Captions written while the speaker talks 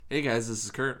Hey guys, this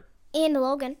is Kurt. And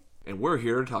Logan. And we're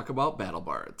here to talk about battle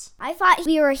bards. I thought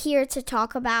we were here to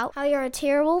talk about how you're a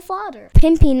terrible father,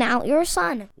 pimping out your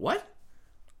son. What?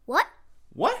 What?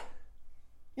 What?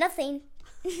 Nothing.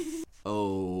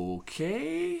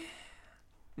 Okay.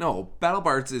 No, battle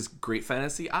bards is great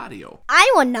fantasy audio. I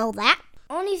wouldn't know that.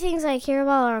 Only things I care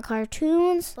about are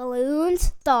cartoons,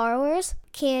 balloons, Star Wars,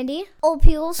 candy, old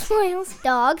people's smiles,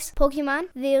 dogs, Pokemon,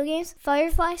 video games,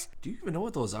 fireflies. Do you even know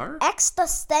what those are?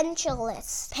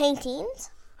 Existentialists, paintings,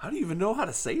 How do you even know how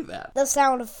to say that? the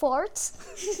sound of forts,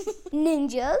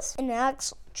 ninjas, and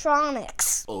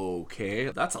electronics.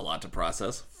 Okay, that's a lot to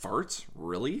process. Farts?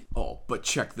 Really? Oh, but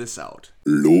check this out.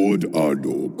 Lord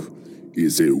Ardok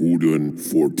is a huden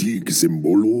fortik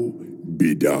symbolo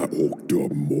bida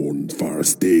okta mon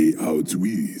farste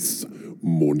outwis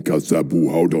mon kasabu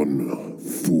haudon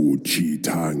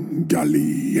fuchitang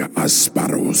gali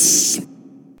asparos.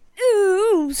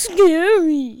 Ooh,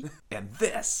 scary. And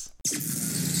this.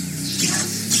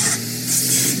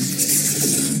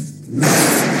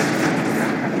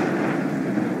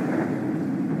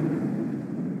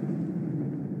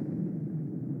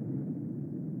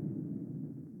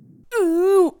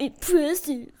 Ooh,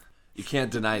 impressive. You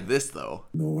can't deny this, though.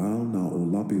 Noal na o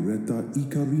lape reta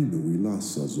ikarino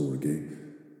ilasa zorge.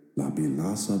 Lape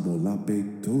lasa do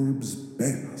lape turbs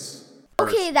benas.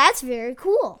 Okay, that's very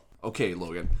cool. Okay,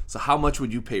 Logan, so how much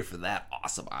would you pay for that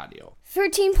awesome audio?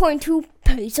 13.2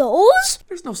 pesos?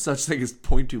 There's no such thing as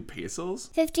 0.2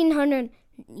 pesos. 1,500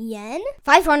 yen?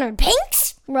 500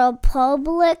 pinks?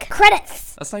 Republic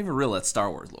credits. That's not even real, that's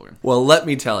Star Wars, Logan. Well, let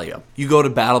me tell you. You go to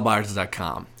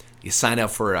battlebards.com, you sign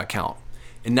up for an account,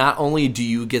 and not only do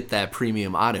you get that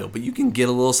premium audio, but you can get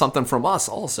a little something from us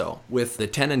also. With the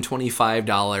 $10 and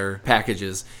 $25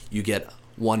 packages, you get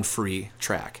one free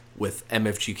track with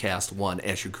MFGCast 1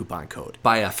 as your coupon code.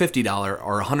 Buy a $50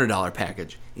 or $100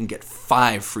 package and get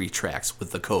 5 free tracks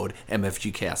with the code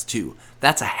MFGCast 2.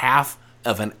 That's a half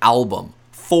of an album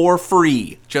for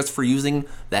free just for using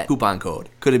that coupon code.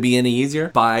 Could it be any easier?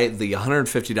 Buy the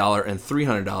 $150 and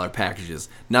 $300 packages.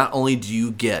 Not only do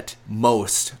you get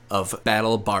most of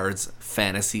Battle Bard's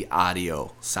fantasy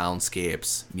audio,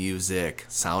 soundscapes, music,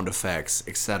 sound effects,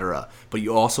 etc., but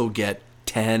you also get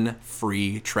 10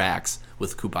 free tracks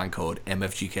with coupon code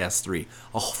MFGCast3.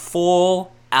 A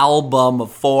full album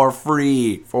for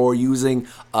free for using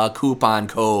a coupon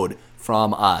code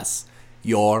from us.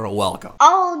 You're welcome.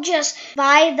 I'll just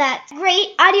buy that great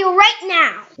audio right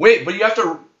now. Wait, but you have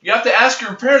to ask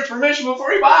your parents' permission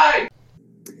before you buy.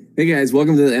 Hey guys,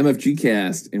 welcome to the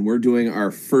MFGcast, and we're doing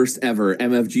our first ever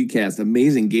MFGcast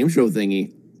amazing game show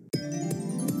thingy.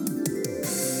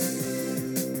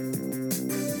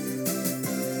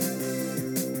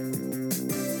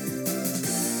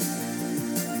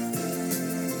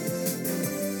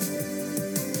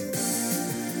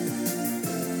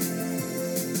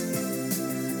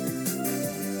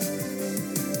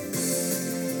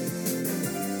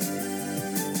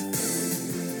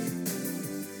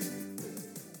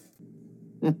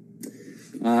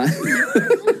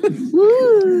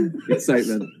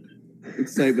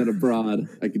 Excitement abroad,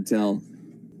 I can tell.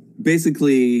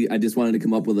 Basically, I just wanted to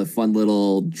come up with a fun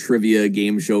little trivia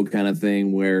game show kind of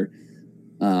thing where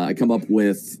I come up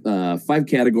with 5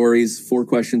 categories, 4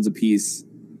 questions apiece,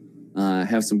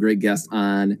 have some great guests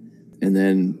on, and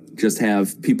then just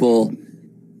have people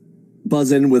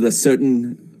buzz in with a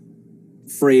certain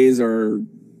phrase or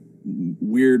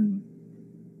weird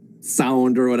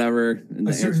sound or whatever. And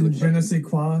a certain je ne sais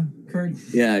quoi, Kurt.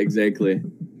 Yeah, exactly.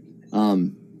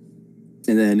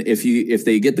 And then if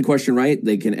they get the question right,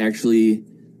 they can actually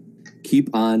keep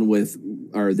on with,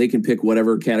 or they can pick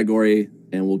whatever category,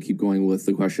 and we'll keep going with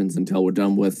the questions until we're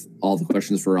done with all the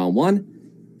questions for round 1.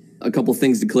 A couple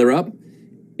things to clear up.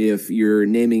 If you're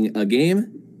naming a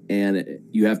game, and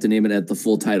you have to name it at the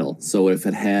full title. So if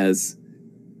the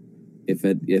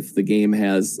game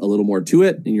has a little more to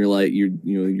it, and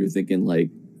you're thinking like,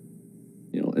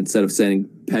 instead of saying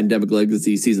Pandemic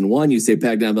Legacy Season 1, you say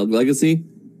Pandemic Legacy,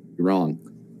 you're wrong.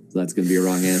 So that's going to be a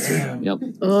wrong answer. Damn. Yep.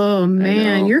 Oh,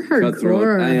 man, you're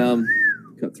hardcore. I am.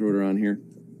 Cutthroat around here.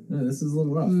 Yeah, this is a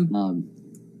little rough.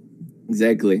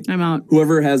 Exactly. I'm out.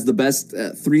 Whoever has the best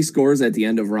 3 scores at the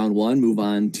end of round 1, move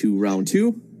on to round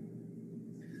 2.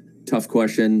 Tough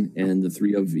question, and the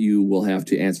 3 of you will have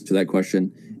to answer that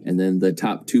question. And then the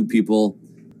top 2 people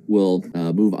will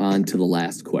move on to the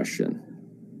last question.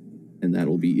 And that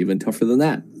will be even tougher than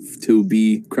that, to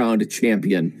be crowned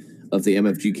champion of the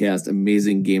MFGcast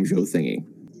amazing game show thingy.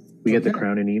 We get the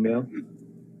crown in email?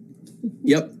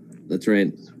 Yep, that's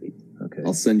right. Sweet. Okay.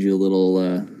 I'll send you a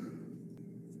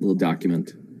little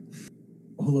document.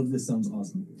 All of this sounds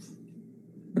awesome.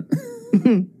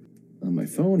 on my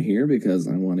phone here because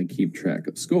I want to keep track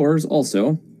of scores.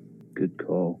 Also, good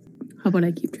call. How about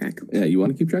I keep track? Yeah, you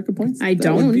want to keep track of points? I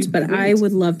don't, but great. I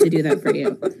would love to do that for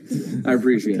you. I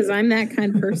appreciate it. Because I'm that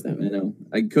kind of person. I know.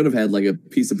 I could have had like a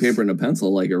piece of paper and a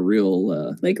pencil, like a real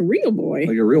boy. Like a real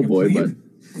boy, but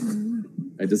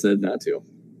I decided not to.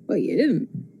 Well, you didn't.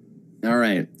 All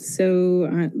right.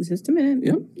 So, just a minute.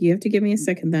 Yep. You have to give me a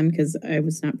second then, because I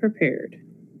was not prepared.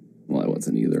 Well, I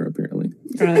wasn't either, apparently.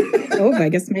 I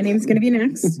guess my name's going to be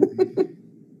next.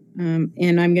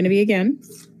 And I'm going to be again.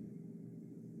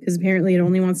 Because apparently it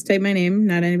only wants to type my name,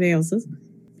 not anybody else's.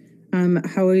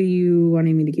 How are you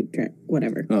wanting me to keep track?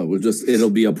 Whatever. Oh,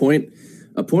 it'll be a point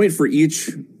for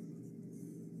each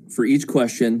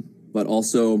question, but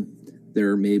also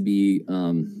there may be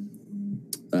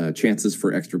chances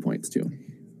for extra points too.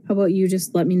 How about you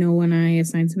just let me know when I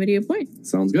assign somebody a point?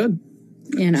 Sounds good.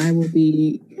 And I will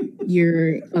be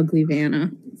your ugly Vanna.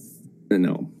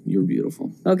 No, you're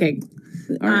beautiful. Okay.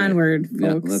 All Onward,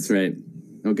 right. folks. Yeah, that's right.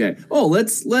 Okay. Oh,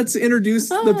 let's introduce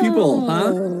the people,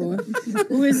 huh?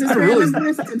 Who is this really,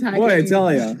 person talking? Boy, I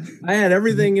tell you, I had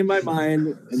everything in my mind,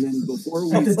 and then before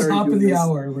we at the started top of doing the this,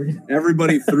 hour,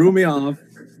 everybody threw me off.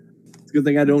 It's a good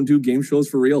thing I don't do game shows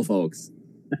for real, folks.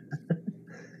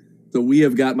 So we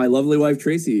have got my lovely wife,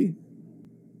 Traci.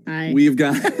 Hi. We've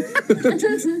got...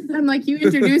 I'm like, you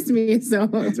introduced me, so...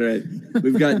 That's right.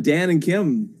 We've got Dan and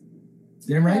Kim.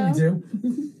 Damn right we do.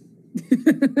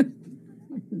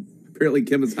 Apparently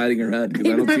Kim is hiding her head because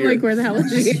I don't see I'm her. like, where the hell is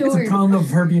she? It's a problem of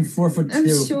her being 4'2". I'm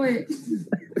short.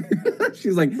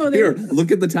 She's like, here,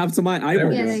 look at the tops of my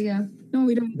eyeballs. Yeah, there you go. No,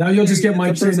 we don't. Now you'll just get my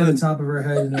That's chin to the person. top of her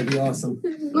head, and it'll be awesome.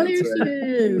 Oh, there she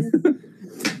is.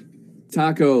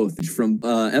 Taco from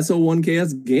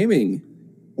SO1KS Gaming.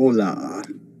 Hola.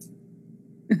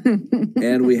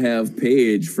 And we have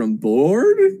Paige from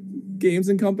Board Games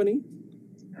and Company.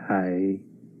 Hi.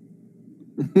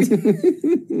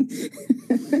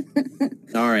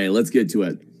 All right, let's get to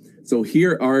it. So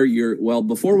here are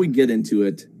before we get into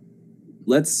it,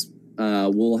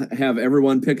 we'll have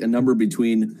everyone pick a number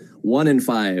between 1 and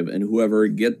 5, and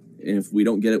if we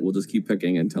don't get it, we'll just keep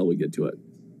picking until we get to it.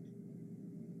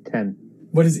 10.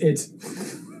 What is it?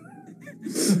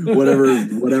 whatever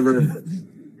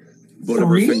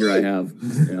Three? finger I have.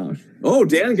 Yeah. Oh,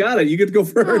 Dan got it. You get to go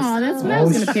first. Oh, that's what I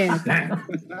was gonna pick.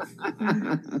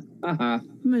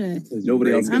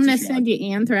 Nobody else. I'm gonna send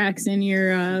you anthrax in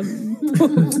your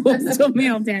postal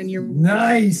mail, Dan. You're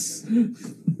nice.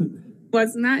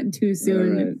 Was not too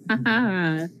soon.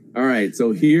 All right.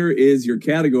 So here is your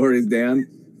categories, Dan.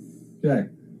 Okay.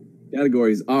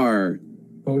 Categories are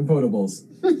Potables.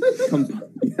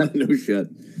 no shit.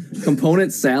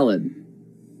 Component salad.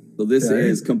 So this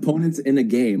is components in a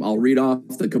game. I'll read off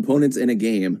the components in a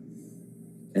game,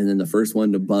 and then the first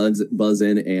one to buzz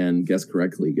in and guess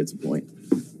correctly gets a point.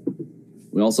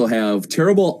 We also have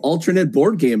terrible alternate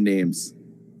board game names.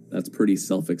 That's pretty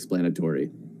self-explanatory.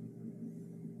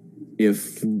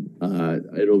 If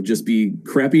it'll just be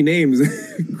crappy names,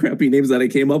 crappy names that I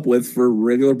came up with for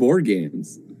regular board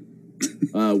games.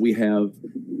 We have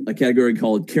a category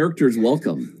called Characters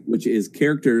Welcome, which is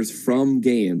characters from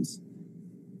games.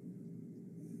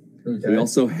 Okay. We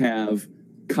also have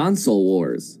Console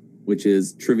Wars, which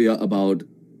is trivia about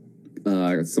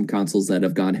some consoles that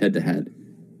have gone head-to-head.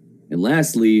 And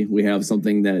lastly, we have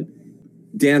something that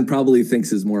Dan probably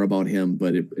thinks is more about him,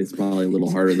 but it's probably a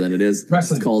little harder than it is.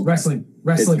 Wrestling. It's called Wrestling.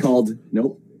 It's called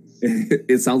nope.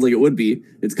 It sounds like it would be.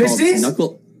 It's called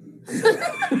Knuckle.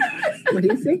 What do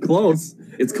you say? Close.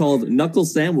 It's called Knuckle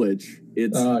Sandwich.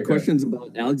 It's questions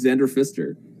about Alexander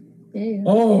Pfister. Damn.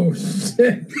 Oh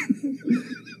shit.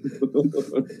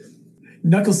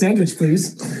 Knuckle sandwich,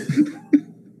 please.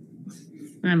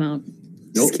 I'm out.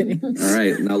 Nope. Just kidding. All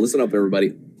right, now listen up,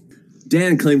 everybody.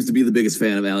 Dan claims to be the biggest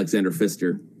fan of Alexander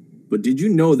Pfister, but did you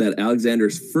know that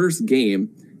Alexander's first game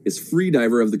is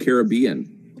Freediver of the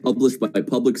Caribbean, published by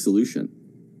Public Solution?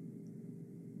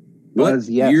 What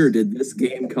year did this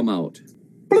game come out?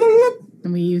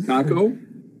 Taco?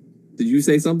 Did you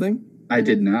say something? I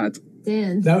did not.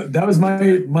 Dan. That was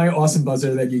my awesome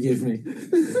buzzer that you gave me.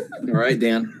 All right,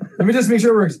 Dan. Let me just make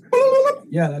sure it works.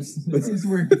 Yeah, that seems to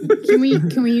work. Can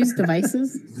we use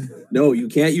devices? No, you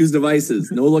can't use devices.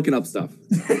 No looking up stuff.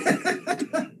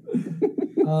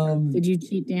 Did you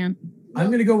cheat, Dan?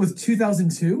 I'm gonna go with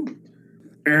 2002.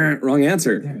 Wrong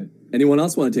answer. Anyone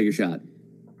else want to take a shot?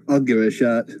 I'll give it a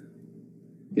shot.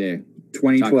 Okay.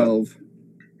 2012.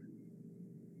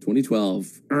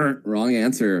 2012. Wrong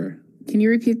answer. Can you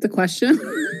repeat the question?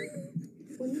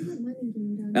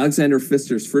 Alexander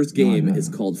Pfister's first game is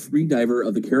called Freediver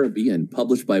of the Caribbean,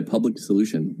 published by Public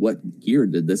Solution. What year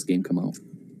did this game come out?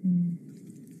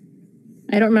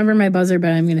 I don't remember my buzzer,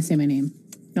 but I'm going to say my name.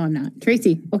 No, I'm not.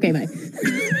 Traci. Okay, bye.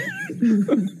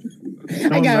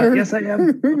 I got her. Yes, I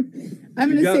am.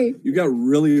 I'm going to say. You got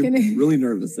really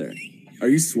nervous there. Are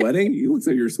you sweating? You look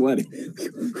like you're sweating.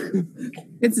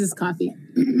 It's this coffee.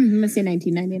 I'm going to say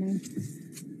 1999.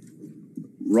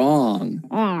 Wrong.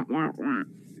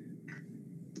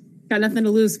 Got nothing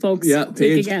to lose, folks. Yeah, Take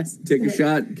Paige, a guess. Take a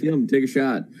shot. Kim, take a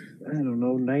shot. I don't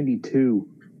know, 92.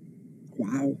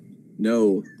 Wow.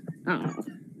 No. Oh.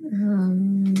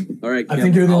 All right, Kim. I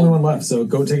think you're the only one left, so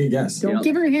go take a guess. Don't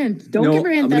give her a hint. Don't give her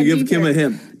a hint. I'm going to give Kim a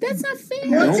hint. That's not fair.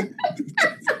 No.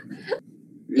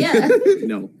 Yeah.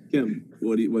 No. Kim,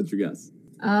 what's your guess?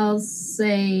 I'll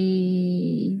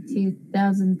say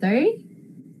 2003.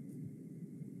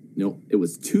 No, it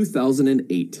was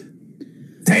 2008.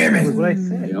 Damn it! What did I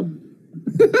say? Yep.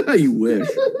 You wish.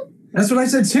 That's what I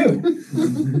said too.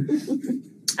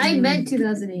 I meant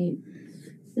 2008.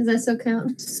 Does that still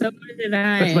count? So did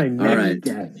That's I. my All right.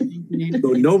 guess. So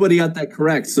nobody got that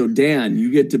correct. So Dan,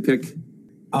 you get to pick.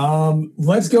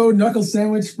 Let's go knuckle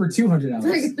sandwich for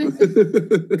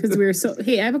 $200. Because we were so.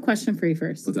 Hey, I have a question for you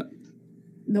first. What's that?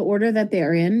 The order that they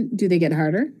are in, do they get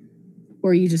harder? Or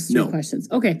are you just threw No. questions?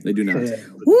 Okay. They do not.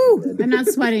 Woo! I'm not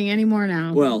sweating anymore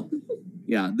now. Well,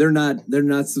 yeah, they're not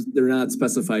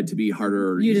specified to be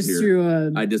harder or you easier. just threw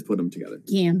a I just put them together.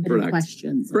 gambit of Correct.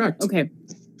 questions. Correct. Okay.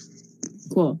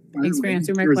 Cool. Thanks for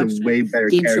answering my There was question. a way better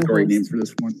Game show category host. name for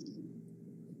this one.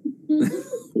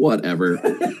 Whatever.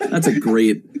 That's a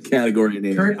great category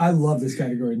name. Kurt, I love this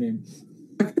category name.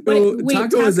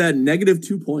 Taco is at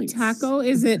 -2 points. Taco,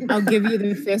 is it I'll give you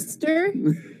the fister?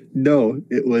 No,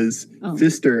 it was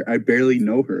Fister. I barely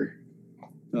know her.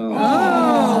 Taco.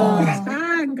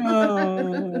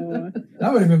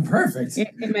 That would have been perfect.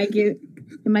 Am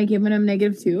I giving him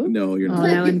 -2? No, you're Oh, not.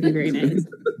 that would be very nice.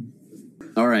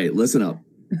 All right, listen up.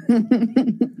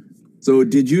 So,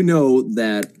 did you know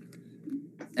that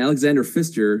Alexander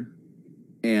Pfister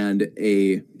and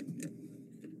a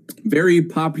very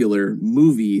popular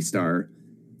movie star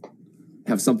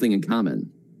have something in common?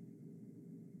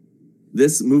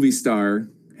 This movie star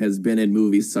has been in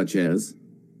movies such as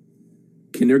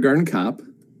Kindergarten Cop,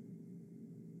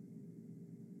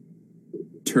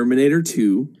 Terminator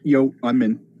 2. Yo, I'm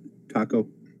in. Taco.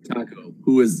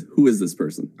 Who is this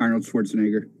person? Arnold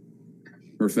Schwarzenegger.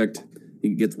 Perfect. He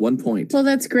gets 1 point. Well,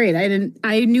 that's great. I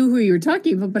knew who you were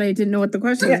talking about, but I didn't know what the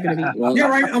question was going to be. Well, Yeah,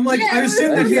 right. I'm like, I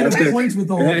assumed that he had points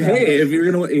with all of that. Hey, if you're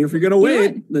gonna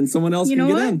wait, then someone else You can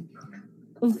know get what? in.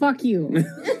 Well, fuck you.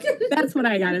 That's what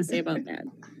I got to say about that.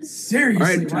 Seriously, All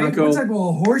right, right? Taco. What type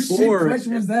of horse shit For-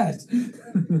 question was that?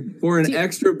 For an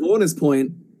extra bonus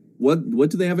point, what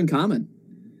do they have in common?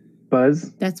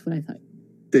 Buzz. That's what I thought.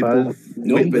 They Buzz. both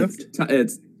Nope,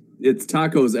 weightlift. it's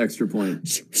Taco's extra point.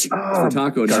 It's for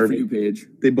Taco, not for you, Paige.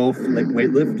 They both like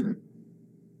weightlift.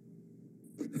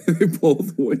 They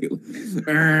both wait.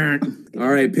 All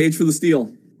right, Paige for the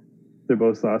steal. They're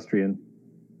both Austrian.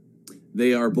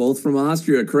 They are both from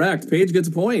Austria. Correct. Paige gets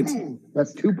a point.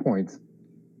 That's 2 points.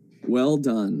 Well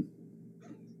done.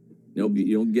 Nope,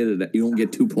 you don't get it. You don't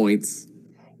get 2 points.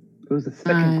 It was the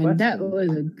second question. That was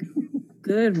a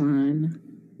good one.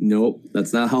 Nope,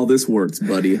 that's not how this works,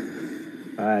 buddy.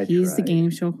 He's the game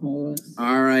show host.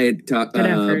 All right, Good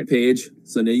effort. Paige.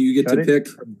 So now you get Cut to it pick.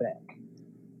 from back.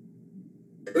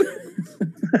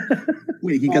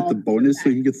 Wait, he got the bonus, so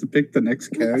he gets to pick the next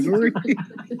category.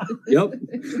 Yep,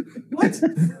 What?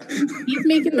 He's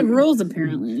making the rules,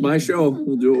 apparently. my show.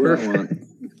 We'll do what we want.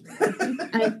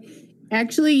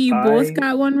 Actually, you both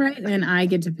got one right, and I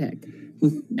get to pick.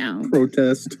 Now.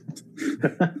 Protest.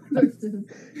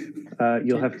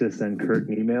 You'll have to send Kurt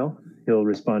an email. He'll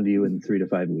respond to you in 3 to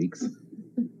 5 weeks.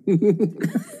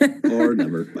 Or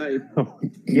never. Bye.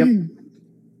 Yep.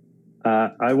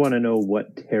 I want to know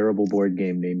what terrible board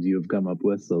game names you have come up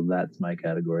with, so that's my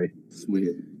category.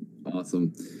 Sweet.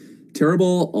 Awesome.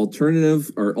 Terrible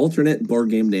alternate board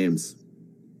game names.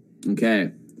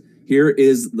 Okay. Here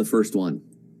is the first one.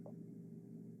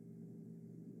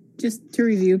 Just to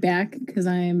review back, because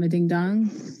I am a ding dong,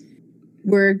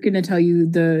 we're gonna tell you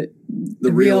the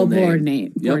real board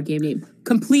game name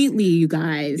completely, you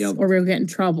guys, Yep. or we'll get in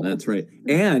trouble. That's right.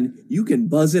 And you can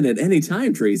buzz in at any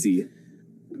time, Traci.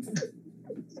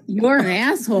 You're an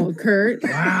asshole, Kurt.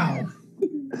 Wow.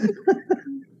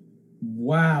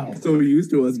 Wow. So used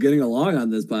to us getting along on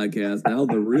this podcast. Now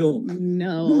the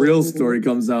real story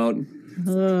comes out.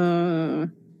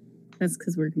 That's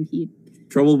because we're competing.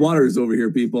 Troubled waters over here,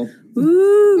 people.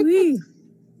 Ooh-wee.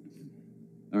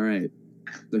 All right.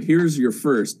 So here's your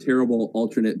first terrible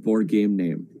alternate board game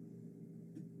name.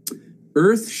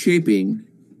 Earth-shaping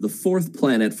the fourth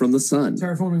planet from the sun?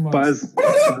 Terraforming Mars.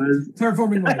 Buzz.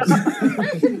 Terraforming Mars.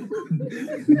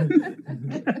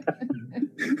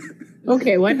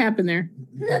 Okay, what happened there?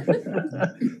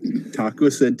 Taco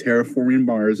said terraforming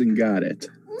Mars and got it.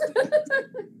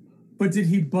 But did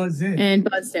he buzz in? And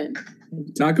buzzed in.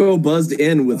 Taco buzzed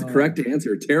in with the correct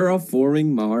answer. Terraforming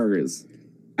Mars.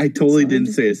 I totally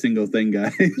didn't say a single thing,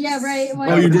 guys. Yeah, right.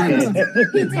 Oh, you didn't?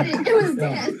 He didn't. It was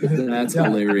Dan. That's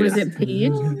hilarious. Was it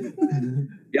Paige?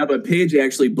 Yeah, but Paige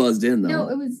actually buzzed in, though. No,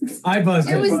 it was. I buzzed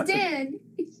in. It was Dan.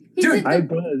 Dude, I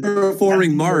buzzed.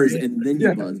 Terraforming Mars, and then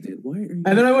you buzzed in. Why are you?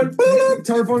 And then I went,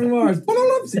 terraforming Mars.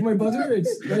 See my buzzer?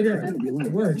 It's right here.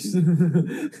 It works.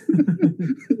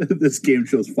 This game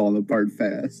show's falling apart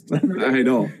fast. I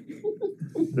know.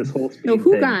 This whole No,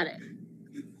 who got it?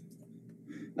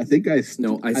 I think I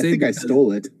stole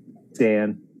it.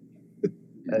 Dan.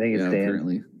 I think it's Dan.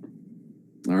 Apparently.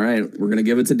 All right, we're gonna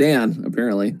give it to Dan.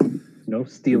 Apparently, no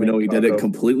stealing. Even though he did it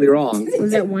completely wrong.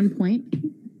 Was that 1 point?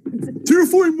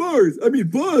 Terraforming Mars. I mean,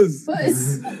 Buzz.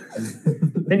 Buzz.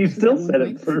 And you still said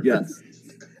it first. Yes.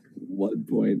 1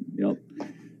 point. Yep.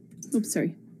 Oops,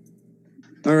 sorry.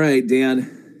 All right,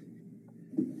 Dan.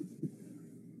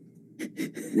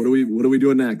 What are we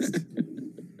doing next?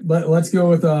 Let's go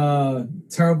with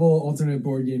terrible alternate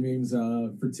board game names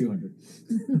for 200.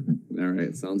 All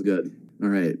right, sounds good. All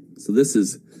right, so this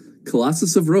is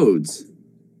Colossus of Rhodes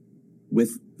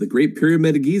with the Great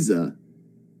Pyramid of Giza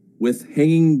with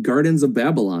Hanging Gardens of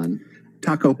Babylon.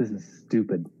 Taco. This is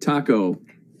stupid. Taco.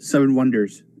 Seven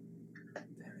Wonders.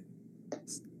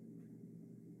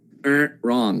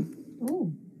 Wrong.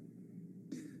 Oh.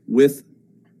 With,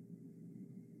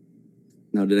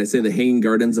 now did I say the Hanging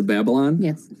Gardens of Babylon?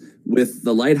 Yes. With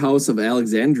the Lighthouse of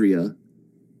Alexandria,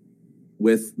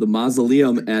 with the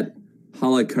Mausoleum at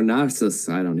Halicarnassus,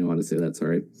 I don't know how to say that,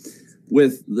 sorry,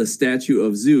 with the statue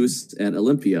of Zeus at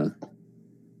Olympia,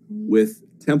 with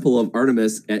Temple of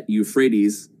Artemis at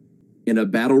Euphrates, in a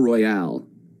battle royale.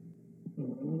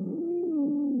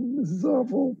 This is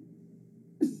awful.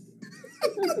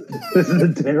 This is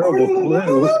a terrible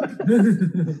clue.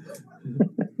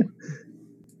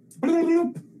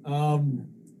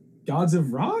 Gods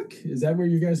of Rock? Is that where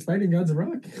you guys fighting Gods of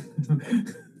Rock?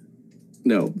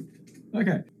 No.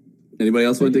 Okay. Anybody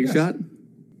else want to take a shot?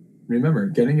 Remember,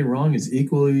 getting it wrong is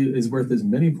worth as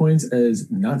many points as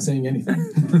not saying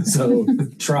anything. So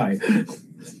try.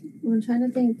 I'm trying to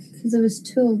think because there was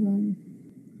two of them.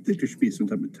 I think there should be some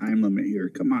type of time limit here.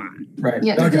 Come on. Right.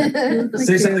 Yeah. Okay. Like Say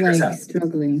they're something like yourself.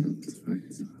 struggling.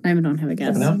 I don't have a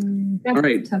guess. All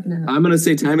right. I'm going to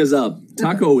say time is up.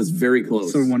 Taco was very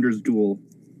close. Seven Wonders Duel.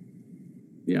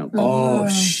 Yeah. Oh,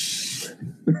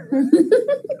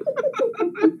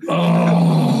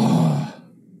 oh.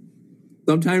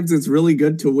 Sometimes it's really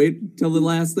good to wait till the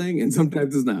last thing, and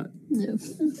sometimes it's not. No.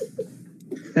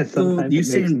 So you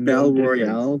saying Battle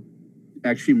Royale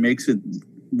actually makes it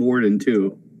more than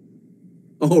two?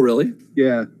 Oh, really?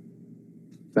 Yeah.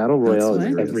 Battle Royale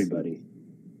is what? everybody.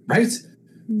 Right?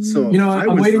 So You know, I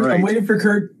I'm was waiting. right. I'm waiting for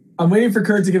Kurt. I'm waiting for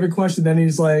Kurt to give a question. Then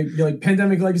he's like, "You're like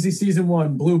Pandemic Legacy Season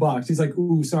 1, blue box." He's like,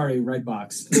 "Ooh, sorry, red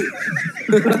box."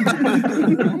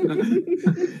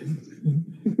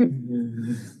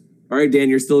 All right, Dan,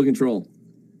 you're still in control.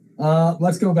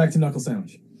 Let's go back to Knuckle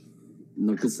Sandwich.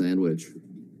 Knuckle Sandwich.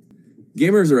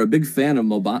 Gamers are a big fan of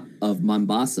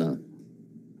Mombasa.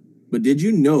 But did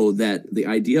you know that the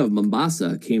idea of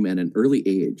Mombasa came at an early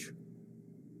age?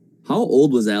 How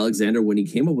old was Alexander when he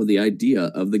came up with the idea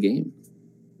of the game?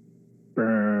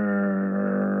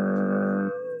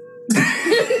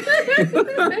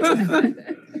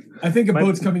 I think a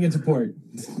boat's coming into port.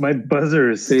 My buzzer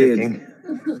is sticking.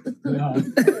 Yeah.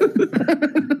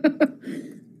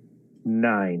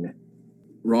 9.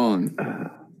 Wrong.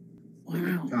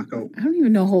 Wow. Taco. I don't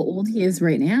even know how old he is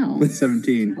right now.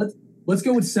 17. Let's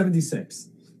go with 76.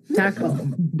 Taco.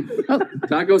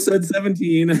 Taco said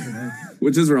 17,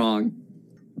 which is wrong.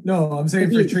 No, I'm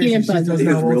saying for He Traci, didn't she buzz doesn't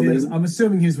in. know how old he is. Real name? I'm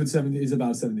assuming he's with 70. He's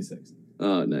about 76.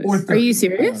 Oh, nice. Or Are 30. you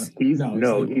serious? He's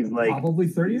like probably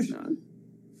 30ish.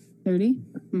 30?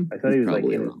 I thought he was like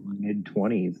Probably in his wrong.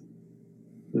 mid-20s.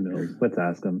 Who knows? Let's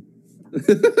ask him.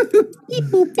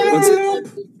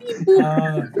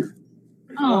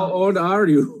 How old are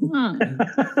you? Huh.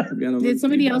 Did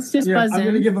somebody else just Yeah, buzz I'm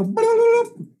gonna in? give a.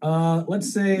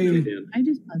 Let's say I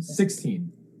just buzzed in.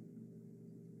 16.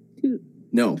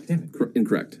 No, Damn it.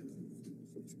 incorrect.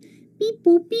 Beep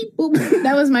boop beep boop.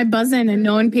 That was my buzz in, and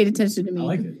no one paid attention to me. I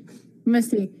like it. I'm gonna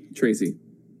say, Traci.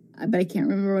 but I can't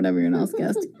remember what everyone else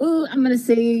guessed. Oh, I'm gonna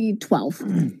say 12.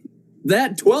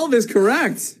 That 12 is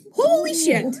correct. Holy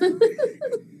shit!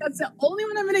 That's the only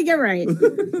one I'm gonna get right.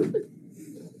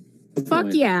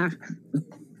 Fuck yeah.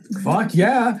 Fuck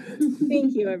yeah.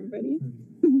 Thank you, everybody.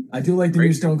 I do like the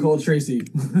new Stone Cold Traci.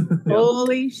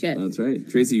 Holy shit. That's right.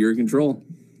 Traci, you're in control.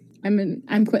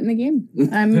 I'm quitting the game.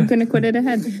 I'm going to quit it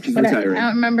ahead. But I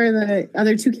don't remember the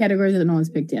other two categories that no one's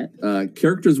picked yet.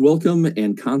 Characters Welcome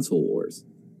and Console Wars.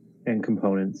 And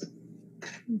components.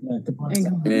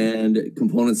 And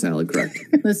component salad, correct.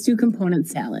 Let's do component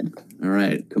salad. All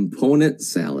right, component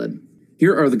salad.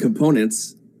 Here are the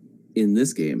components in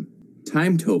this game.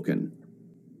 Time token.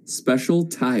 Special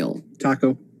tile.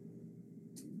 Taco.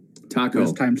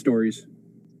 Taco. Time stories.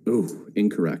 Ooh,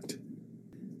 incorrect.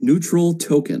 Neutral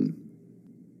token.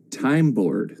 Time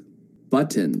board.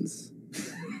 Buttons.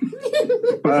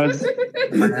 Buzz.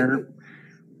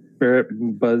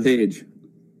 Buzz. Page.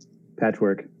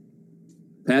 Patchwork.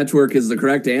 Patchwork is the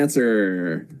correct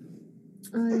answer.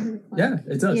 Yeah,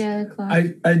 it does. Yeah,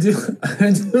 I do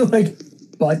like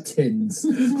buttons.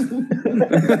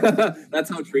 That's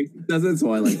how Traci does it,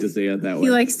 so I like to say it that way.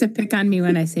 He likes to pick on me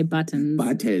when I say buttons.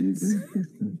 Buttons.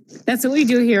 That's what we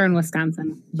do here in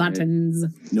Wisconsin. Buttons.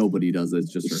 Nobody does it,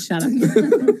 it's just her. Shut up.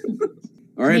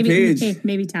 All right, Paige.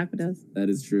 Maybe Taco does. That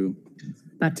is true.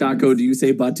 Buttons. Taco, do you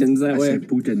say buttons that way? I say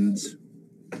buttons.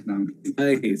 No.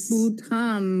 Nice.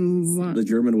 Buttons. The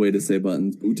German way to say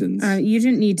buttons. Buttons. You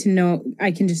didn't need to know.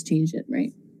 I can just change it,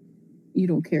 right? You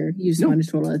don't care. You just want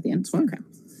to total at the end. It's fine. Okay.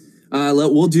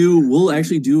 We'll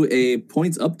actually do a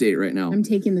points update right now. I'm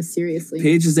taking this seriously.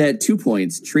 Paige is at 2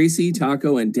 points. Traci,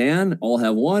 Taco, and Dan all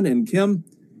have 1. And Kim,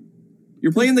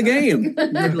 you're playing the game.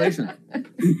 Congratulations.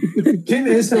 Kim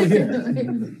is still here.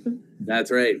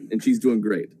 That's right. And she's doing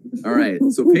great. All right.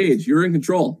 So Paige, you're in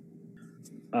control.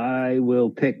 I will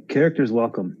pick Characters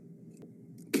Welcome.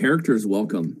 Characters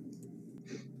Welcome.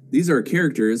 These are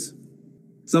characters.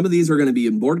 Some of these are going to be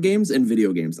in board games and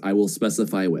video games. I will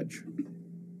specify which.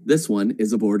 This one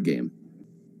is a board game.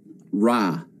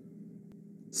 Ra.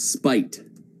 Spite.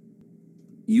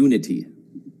 Unity.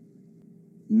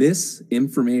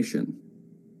 Misinformation.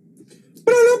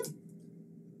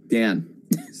 Dan.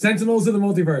 Sentinels of the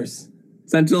Multiverse.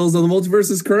 Sentinels of the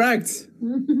Multiverse is correct.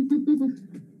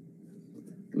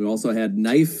 We also had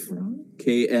Knife,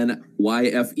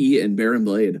 Knyfe, and Baron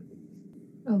Blade.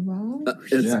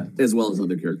 As well as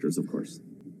other characters, of course.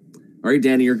 All right,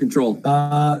 Danny, you're in control.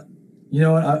 You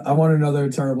know what? I want another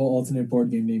terrible alternate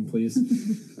board game name, please.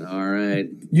 All right.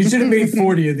 You should have made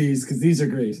 40 of these because these are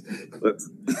great.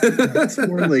 It's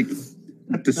more like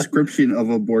a description of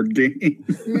a board game.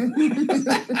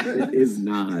 It is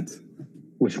not.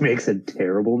 Which makes a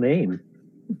terrible name.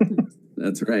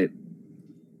 That's right.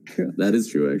 True. That is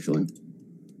true, actually.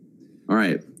 All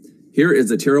right.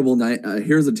 Here's a terrible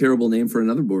name for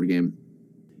another board game.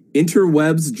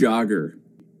 Interwebs Jogger.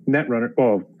 Netrunner.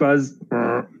 Oh, Buzz.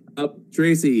 Up,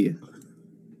 Traci.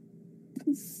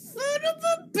 Son of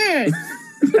a bitch.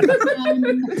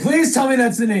 Please tell me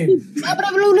that's the name.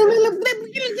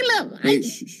 Hey,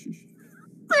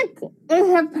 I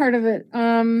have part of it.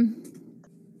 I'm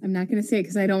not going to say it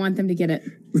because I don't want them to get it.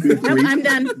 I'm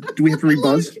done. Do we have to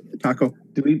rebuzz? Taco.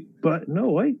 Do we? But no,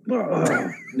 wait.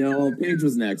 No, Paige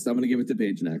was next. I'm going to give it to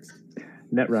Paige next.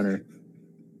 Netrunner.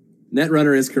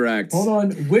 Netrunner is correct. Hold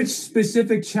on. Which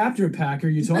specific chapter pack are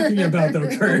you talking about, though,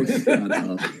 Kurt?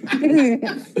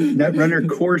 Netrunner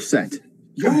core set.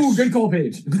 Ooh, good call,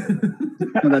 Paige.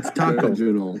 No, that's Taco.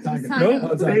 Juno.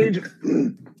 Nope, Paige.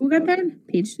 Who got that?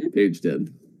 Paige did. Paige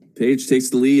did. Paige takes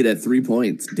the lead at 3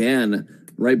 points. Dan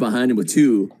right behind him with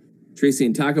 2. Traci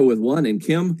and Taco with 1. And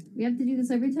Kim. We have to do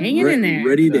this every time. Hang it in there.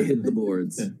 Ready to hit the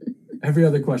boards. Yeah. Every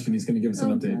other question, he's going to give us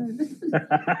an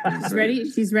update. She's ready.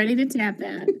 She's ready to tap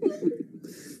that.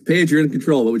 Paige, you're in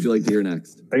control. What would you like to hear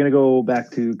next? I'm going to go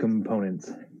back to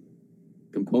components.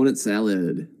 Component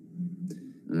salad.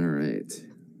 All right.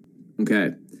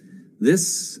 Okay.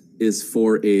 This is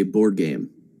for a board game.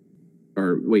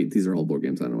 Or wait, these are all board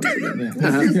games. I don't know what to do.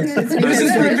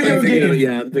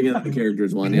 I'm thinking of the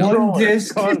characters one. Yeah. One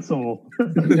disc console.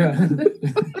 Yeah.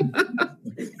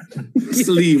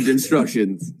 Sleeved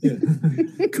instructions. Yeah.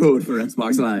 Code for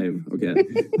Xbox Live. Okay.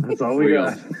 That's all we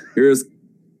got. Here's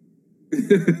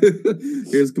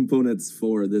components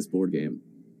for this board game.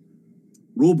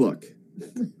 Rulebook.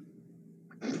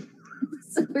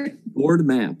 Board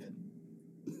map.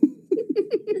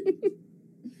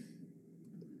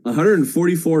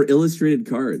 144 illustrated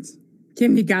cards.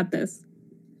 Kim, you got this.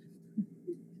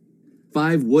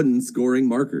 5 wooden scoring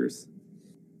markers.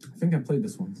 I think I played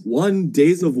this one. 1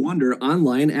 Days of Wonder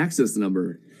online access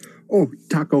number. Oh,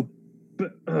 Taco.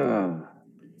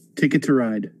 Ticket to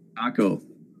Ride. Taco.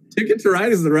 Ticket to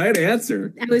Ride is the right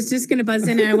answer. I was just going to buzz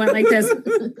in and I went like this.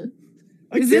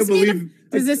 Does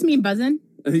this mean buzzing?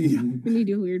 Yeah. When you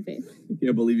do a weird face.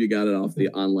 Can't believe you got it off the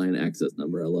online access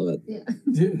number. I love it. Yeah.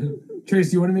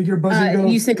 Trace, you want to make your buzzer go?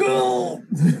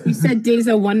 You said Days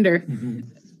of Wonder.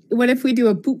 What if we do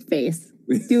a poop face?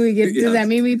 Does that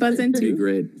mean we buzz in too?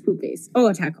 Great. Poop face. Oh,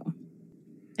 a taco.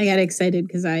 I got excited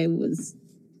because I was.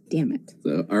 Damn it.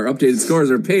 So our updated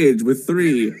scores are Paige with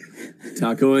 3,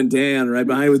 Taco and Dan right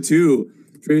behind with 2,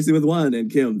 Tracy with 1, and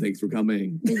Kim, thanks for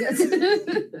coming.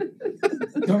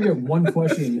 Don't get one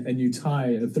question and you tie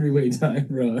a 3-way tie,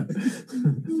 bro. I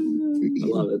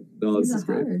love it. No, this is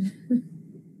great. Hard.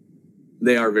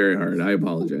 They are very hard. I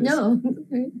apologize. No.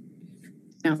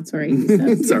 No, sorry.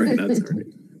 Sorry, that's all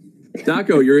right.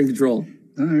 Taco, you're in control.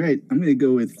 All right, I'm going to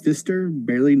go with Fister,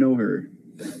 Barely Know Her.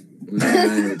 All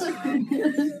right.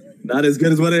 Not as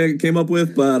good as what I came up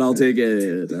with, but I'll take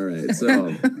it. All right,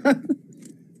 so.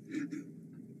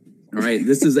 All right,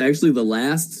 this is actually the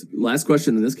last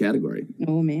question in this category.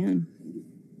 Oh, man.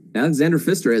 Alexander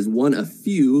Pfister has won a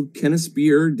few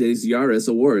Kenispir des Jahres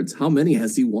awards. How many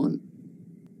has he won?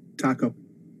 Taco.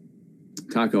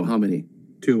 Taco, how many?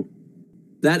 2.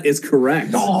 That is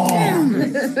correct. Oh!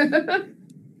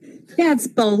 That's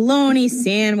bologna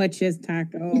sandwiches,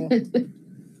 Taco.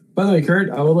 By the way, Kurt,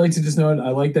 I would like to just note, I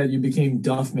like that you became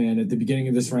Duff Man at the beginning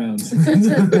of this round.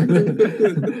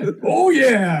 Oh,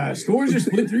 yeah. Scores are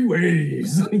split 3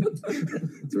 ways.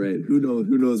 That's right. Who knows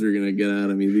what you're going to get out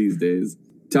of me these days.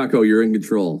 Taco, you're in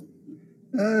control.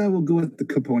 We'll go with the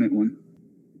component one.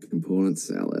 Component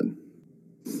salad.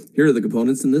 Here are the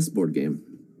components in this board game.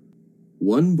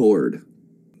 1 board.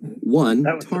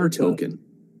 1 tar token.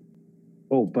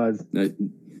 Oh, Buzz.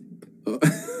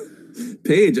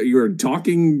 Paige, you were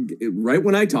talking right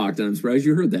when I talked, and I'm surprised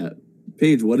you heard that.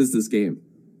 Paige, what is this game?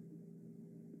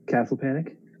 Castle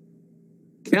Panic?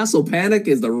 Castle Panic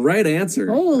is the right answer.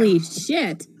 Holy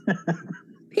shit.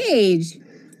 Paige.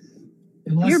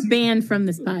 You're banned from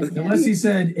this podcast. Unless he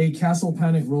said a Castle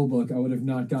Panic rulebook, I would have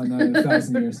not gotten that in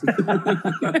 1,000 years.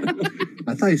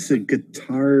 I thought you said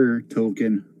guitar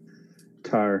token.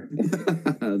 Tar.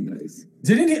 Nice.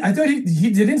 Didn't he? I thought he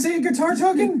didn't say a guitar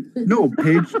token? No,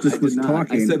 Paige just was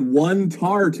talking. I said 1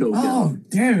 tar token. Oh,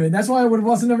 damn it. That's why I would have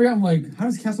also never gotten, like, how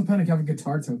does Castle Panic have a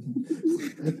guitar token?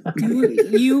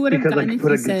 You would have Because gotten if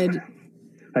you said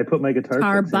I put my guitar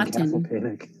tar picks in Castle button.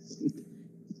 Panic.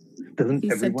 Doesn't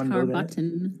You said everyone tar know that?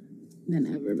 button. Then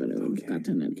everybody would have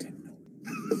gotten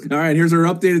it. All right, here's our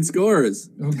updated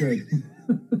scores. Oh, good.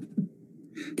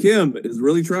 Kim is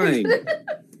really trying.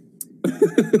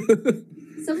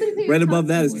 Right above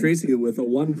that is Tracy with a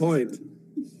 1 point.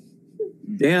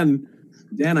 Dan,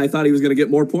 I thought he was going to get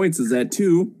more points, is at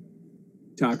 2.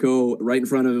 Taco right in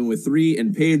front of him with 3,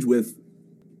 and Paige with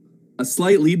a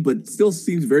slight lead, but still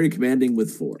seems very commanding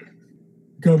with 4.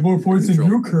 Got more points than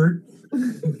you, Kurt.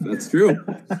 That's true.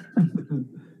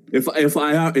 If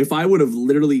I would have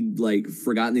literally like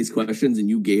forgotten these questions and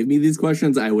you gave me these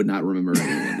questions, I would not remember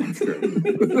any of them, I'm sure.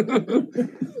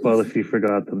 Well, if you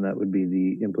forgot them, that would be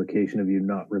the implication of you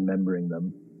not remembering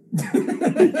them.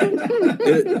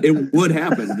 It would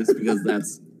happen just because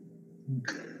that's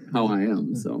how I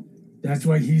am. So that's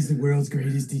why he's the world's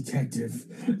greatest detective.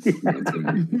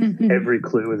 Every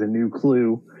clue is a new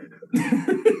clue. I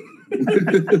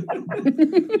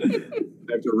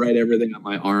have to write everything on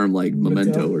my arm like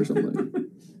memento or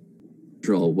something.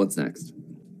 Troll, what's next?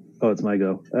 Oh, it's my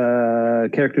go.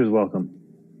 Characters welcome.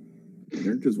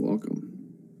 Characters welcome.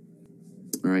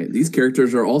 All right, these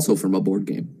characters are also from a board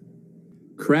game.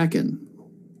 Kraken.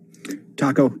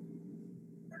 Taco.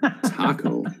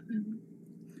 Taco.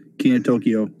 King of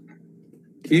Tokyo.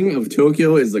 King of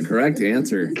Tokyo is the correct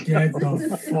answer. Get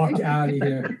the fuck out of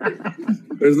here.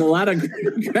 There's a lot of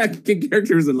Kraken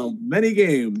characters in many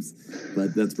games,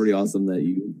 but that's pretty awesome that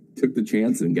you took the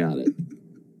chance and got it.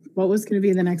 What was going to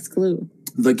be the next clue?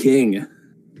 The King.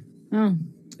 Oh.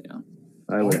 Yeah.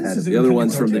 I would have had The other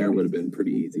ones from there would have been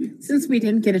pretty easy. Since we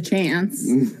didn't get a chance,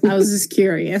 I was just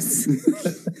curious.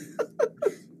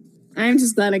 I'm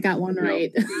just glad I got one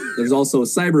right. There's also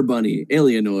Cyber Bunny,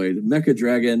 Alienoid, Mecha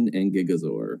Dragon, and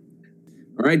Gigazor.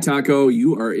 All right, Taco,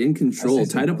 you are in control.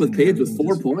 Tied up with Paige with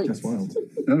 4 points. That's wild.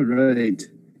 All right.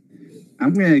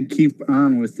 I'm going to keep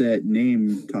on with that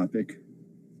name topic.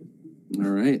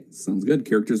 All right. Sounds good.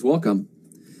 Characters welcome.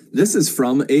 This is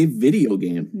from a video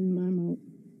game.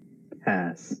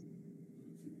 Pass.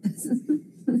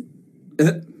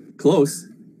 Close.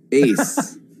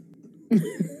 Ace.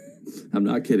 I'm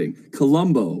not kidding.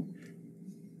 Columbo.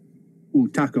 Ooh,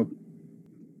 Taco.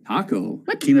 Taco.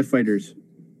 King of Fighters.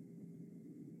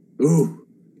 Ooh,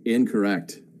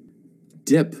 incorrect.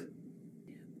 Dip.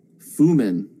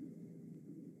 Fumin.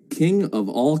 King of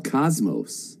all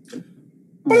cosmos.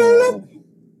 Oh.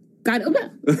 God.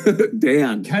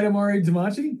 Dan. Katamari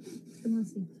Damacy?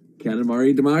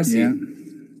 Katamari Damacy. Yeah.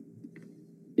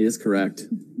 Is correct.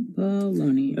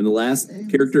 Baloney. And the last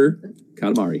character,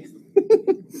 Katamari.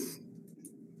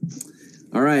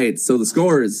 All right, so the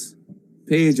scores.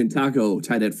 Paige and Taco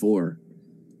tied at 4.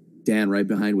 Dan right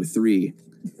behind with 3.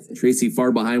 Traci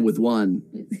far behind with 1.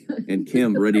 And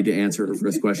Kim ready to answer her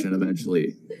first question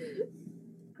eventually.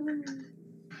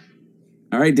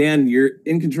 All right, Dan, you're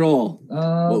in control.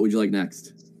 What would you like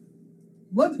next?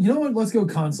 You know what? Let's go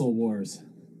Console Wars.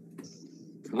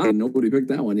 Nobody picked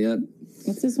that one yet.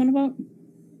 What's this one about?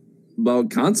 About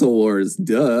Console Wars,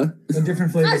 duh. The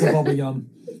different flavors of bubble gum.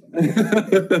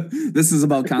 This is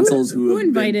about consoles who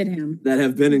invited him that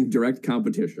have been in direct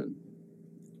competition.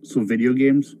 So video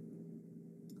games?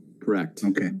 Correct.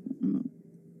 Okay.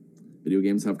 Video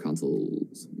games have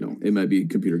consoles. No, it might be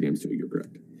computer games too. You're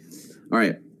correct. All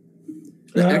right.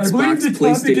 The Xbox, I believe the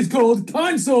topic is called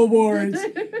Console Wars,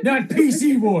 not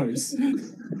PC Wars.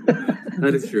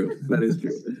 That is true. That is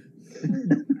true.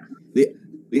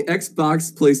 The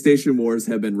Xbox PlayStation Wars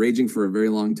have been raging for a very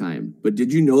long time. But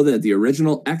did you know that the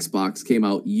original Xbox came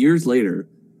out years later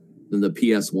than the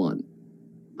PS1?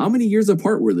 How many years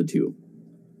apart were the two?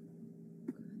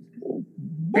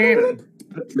 I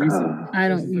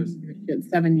don't even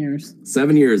 7 years.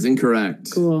 7 years,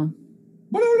 incorrect. Cool.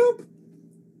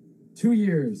 2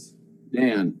 years.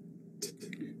 Dan.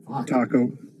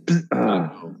 Taco.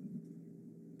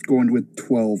 Going with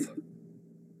 12.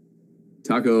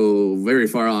 Taco, very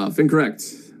far off. Incorrect.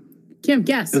 Kim,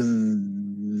 guess.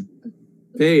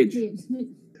 Paige.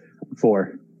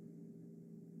 4.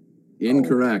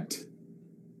 Incorrect.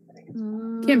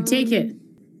 Kim, take it.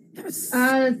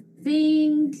 I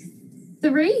think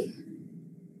 3.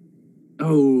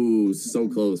 Oh, so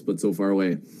close, but so far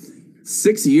away.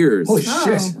 6 years. Oh,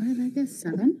 shit. What did I guess?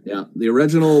 7? Yeah, the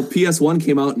original PS1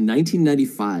 came out in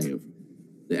 1995.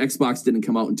 The Xbox didn't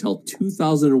come out until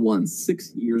 2001,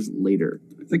 6 years later.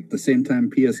 I think the same time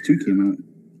PS2 came out.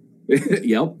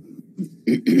 Yep.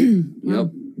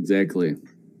 Yep, exactly.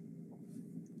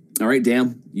 All right,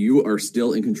 Dan, you are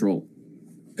still in control.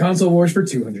 Console Wars for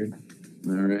 200.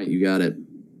 All right, you got it.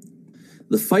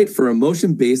 The fight for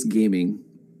motion-based gaming,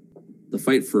 I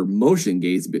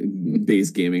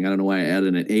don't know why I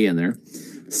added an A in there,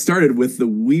 started with the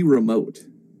Wii Remote.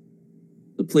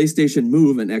 The PlayStation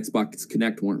Move and Xbox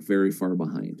Kinect weren't very far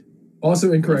behind.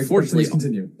 Also incorrect. Unfortunately, Please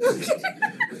continue.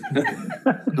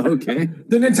 Okay.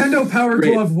 The Nintendo Power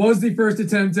Great. Glove was the first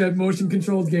attempt at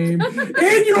motion-controlled game.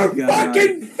 In your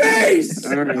fucking face!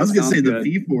 All right, I was going to say sounds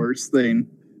the V-Force thing.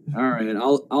 All right,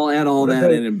 I'll add all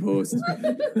that in post.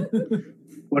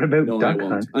 What about No, I Duck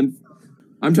won't. Hunt?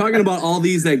 I'm talking about all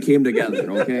these that came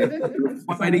together, okay? We're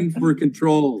fighting for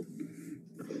control.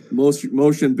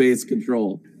 Motion-based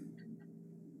control.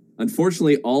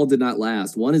 Unfortunately, all did not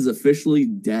last. One is officially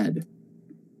dead.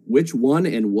 Which one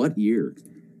and what year?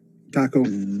 Taco.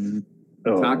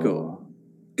 Oh. Taco.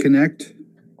 Connect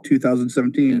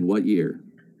 2017. And what year?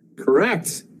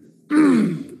 Correct.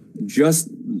 Just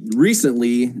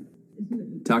recently,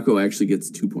 Taco actually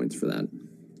gets 2 points for that.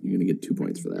 You're going to get 2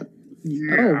 points for that.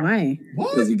 Oh, why?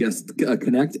 What? Because he guessed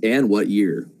Connect and what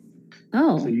year.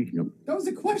 Oh. So That was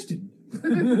a question.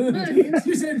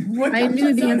 You said, what I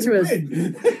knew the answer was.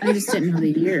 win? I just didn't know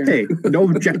the year. Hey, no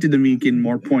objected to me getting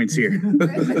more points here. I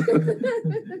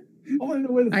want to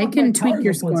know where the I fuck can my tweak Power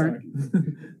your Glove points score.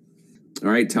 are.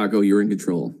 All right, Taco, you're in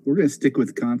control. We're going to stick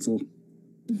with console.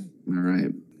 All right.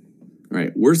 All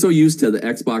right. We're so used to the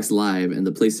Xbox Live and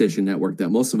the PlayStation Network that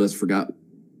most of us forgot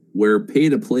where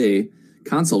pay-to-play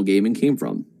console gaming came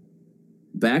from.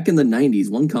 Back in the 90s,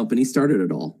 one company started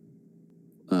it all.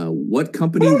 What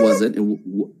company was it?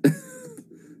 And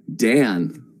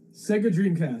Dan. Sega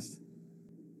Dreamcast.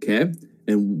 Okay.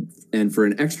 And for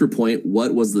an extra point,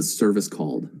 what was the service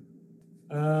called?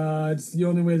 It's the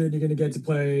only way that you're going to get to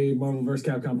play Marvel vs.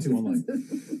 Capcom 2 online.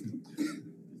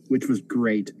 Which was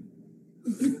great.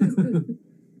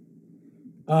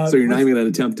 So you're not even going to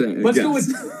attempt to Let's guess. go with,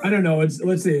 I don't know.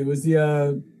 Let's see. It was the,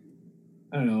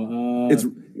 I don't know.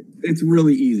 It's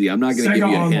really easy. I'm not going to give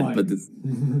you a Online. hint, but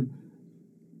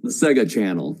the Sega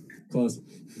channel. Close.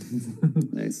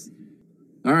 Nice.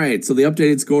 All right, so the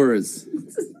updated scores.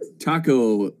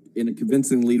 Taco in a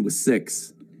convincing lead with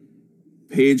 6.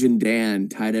 Paige and Dan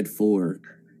tied at 4.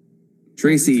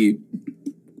 Traci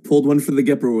pulled one for the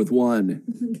Gipper with 1.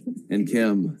 And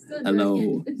Kim,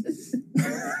 hello.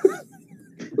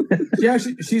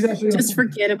 She's actually Just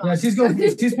forget about yeah, she's going.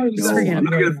 She's probably No, I'm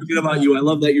not going to forget about you. I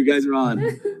love that you guys are on.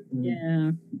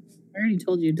 Yeah. I already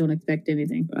told you don't expect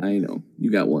anything. I know.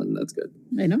 You got 1. That's good.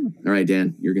 I know. All right,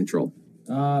 Dan, your control.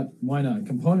 Why not?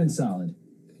 Component salad.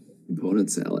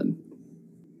 Component salad.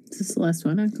 Is this the last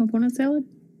one on component salad?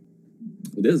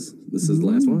 It is. This is the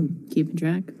last one. Keeping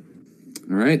track.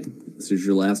 All right. This is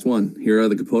your last one. Here are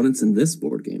the components in this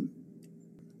board game.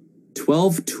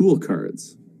 12 tool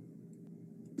cards.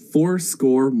 4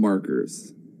 score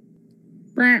markers.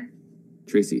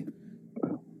 Traci.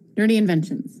 Dirty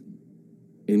inventions.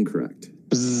 Incorrect.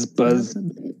 Buzz.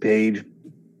 Page.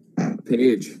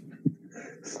 Page.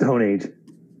 Stone Age.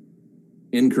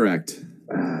 Incorrect.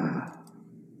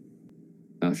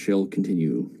 She'll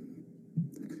continue.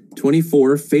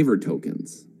 24 favor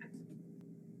tokens.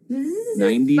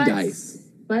 90 dice.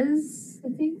 Buzz, I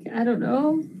think. I don't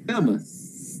know. Kim.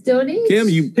 Stone Age? Kim,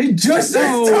 you... He just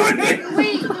said Stone Age!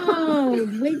 Wait. Oh,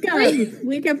 wake up.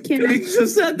 Wake up, Kim. He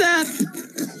just said that.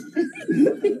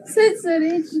 Said Stone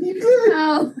Age.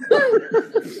 Ow.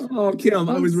 Oh, Kim,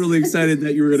 I was really excited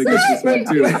that you were going to get this one,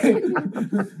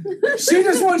 too. She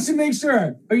just wants to make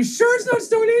sure. Are you sure it's not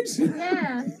Stone Age?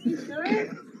 Yeah. You sure?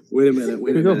 Wait a minute.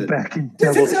 We go back and It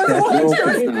double sounds,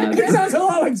 check. it sounds a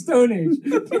lot like Stone Age.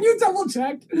 Can you double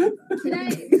check? Can I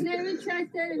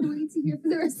retract that and wait to hear for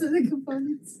the rest of the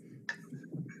components?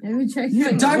 I retract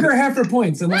You dock her half her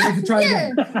points and let her try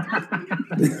again.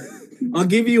 I'll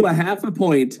give you a half a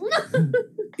point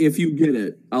if you get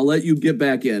it. I'll let you get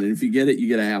back in. And if you get it, you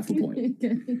get a half a point.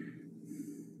 Okay.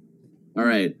 All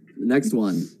right. Next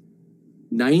one.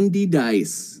 90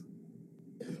 dice.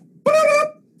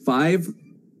 5.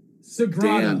 Sagrada.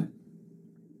 Dan.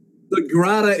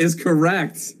 Sagrada is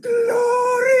correct.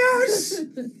 Glorious!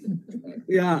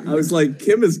 Yeah, I was like,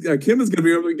 Kim is going to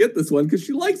be able to get this one because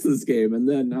she likes this game. And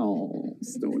then,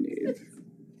 Stone Age.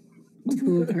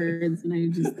 Tool cards, and I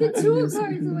just The tool cards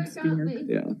are what got me.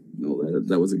 Yeah, no,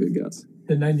 that was a good guess.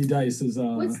 The 90 dice is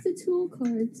What's the tool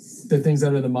cards? the things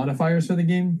that are the modifiers for the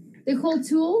game. They're called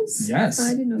tools? Yes. Oh, I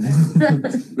didn't know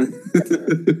that.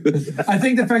 I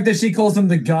think the fact that she calls them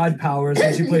the god powers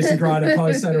when she plays Sagrada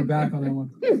probably set her back on that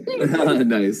one.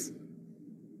 Nice.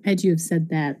 Had you have said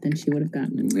that, then she would have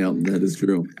gotten it. Yeah, that is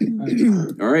true.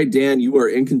 All right, Dan, you are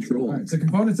in control. All right, so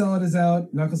component salad is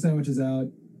out. Knuckle sandwich is out.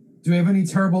 Do we have any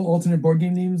terrible alternate board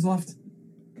game names left?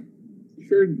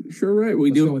 Sure, right.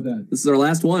 Let's do. Go with that. This is our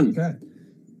last one. Okay.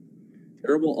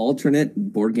 Terrible alternate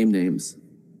board game names.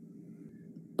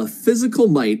 A physical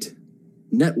might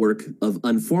network of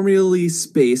unformally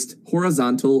spaced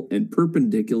horizontal and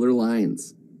perpendicular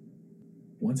lines.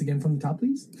 Once again from the top,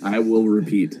 please. I will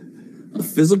repeat. A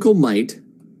physical might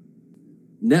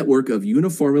network of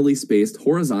uniformly spaced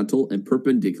horizontal and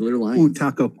perpendicular lines. Ooh,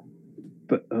 taco.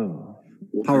 But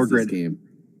What Power is this Grid. game?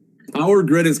 Power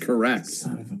Grid is correct.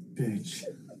 Son of a bitch.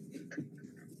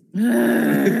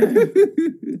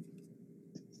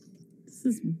 This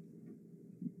is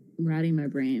rotting my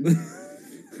brain.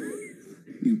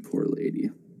 You poor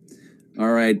lady.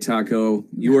 All right, Taco,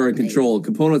 you are in control.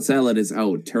 Component salad is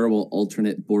out. Terrible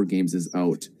alternate board games is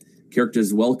out.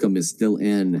 Characters welcome is still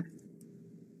in.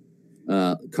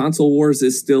 Console Wars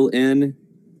is still in,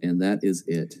 and that is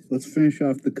it. Let's finish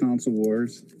off the console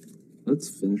wars. Let's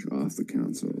finish off the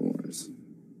console wars.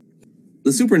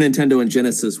 The Super Nintendo and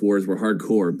Genesis wars were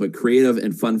hardcore, but creative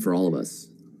and fun for all of us.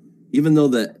 Even though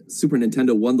the Super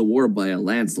Nintendo won the war by a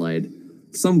landslide,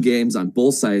 some games on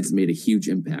both sides made a huge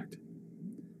impact.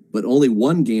 But only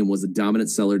one game was a dominant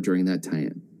seller during that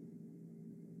time.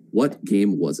 What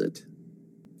game was it?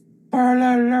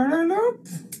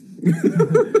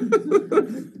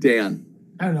 Dan.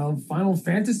 I don't know, Final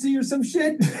Fantasy or some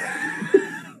shit?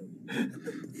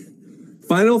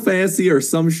 Final Fantasy or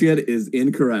some shit is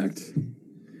incorrect.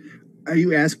 Are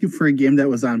you asking for a game that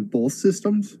was on both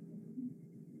systems?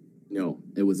 No,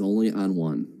 it was only on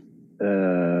one.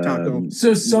 Taco.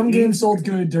 So some games sold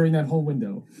good during that whole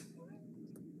window.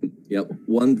 Yep,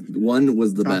 one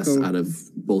was the best Taco. out of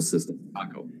both systems.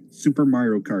 Taco. Super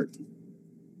Mario Kart.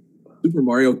 Super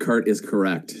Mario Kart is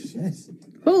correct. Shit.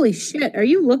 Holy shit. Are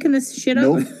you looking this shit up?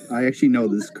 Nope. I actually know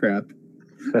this crap.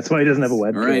 that's why he doesn't have a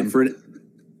webcam. All right,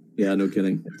 yeah, no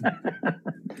kidding.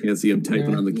 Can't see him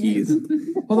typing on the keys.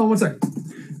 Hold on one sec.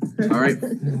 All right.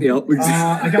 Yep.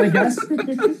 I got a guess.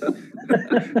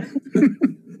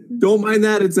 Don't mind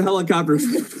that. It's a helicopter.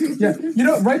 Yeah. You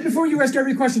know, right before you ask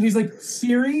every question, he's like,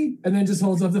 Siri, and then just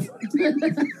holds up the phone.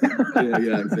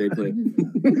 yeah, exactly.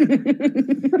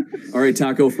 All right,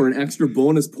 Taco, for an extra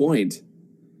bonus point,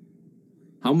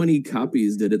 how many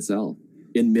copies did it sell?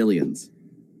 In millions.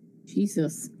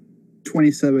 Jesus.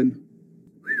 27.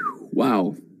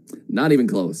 Wow. Not even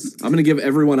close. I'm going to give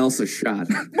everyone else a shot.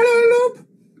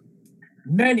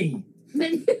 Many.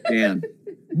 Dan.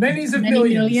 Many's of Many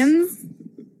millions. millions?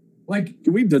 Like,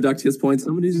 Can we deduct his points?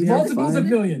 How many does he have? multiples of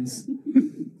 5? millions.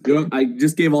 You know, I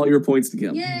just gave all your points to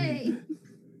Kim. Yay!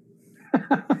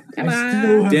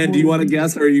 Dan, do you want to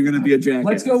guess, or are you going to be a jackass?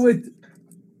 Let's go with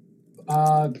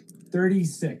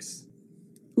 36.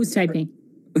 Who's typing?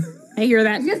 I hear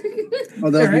that. Oh,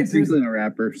 that was me tinkling a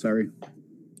rapper. Sorry.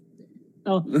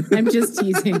 Oh, I'm just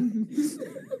teasing.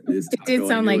 It did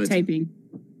sound like typing.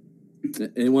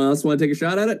 Anyone else want to take a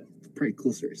shot at it? Probably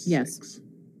closer to 6. Yes.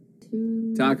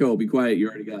 Taco, be quiet. You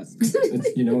already guessed.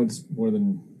 It's more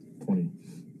than 20.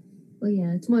 Well,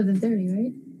 yeah, it's more than 30,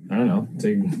 right? I don't know.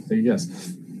 Take a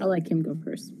guess. I'll let Kim go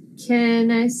first. Can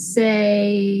I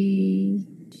say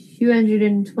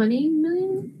 220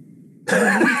 million?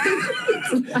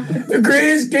 The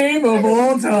greatest game of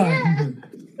all time.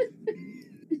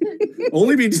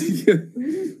 Only be.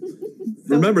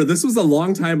 Remember, this was a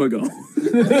long time ago.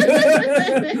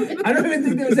 I don't even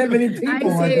think there was that many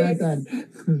people on that time.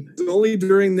 Only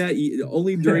during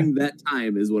that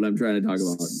time is what I'm trying to talk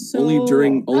about. So, only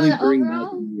during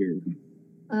overall? that year.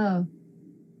 Oh.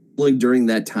 Only during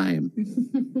that time.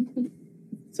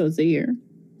 So it's a year.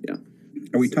 Yeah.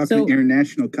 Are we talking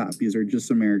international copies or just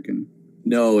American?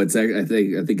 No, I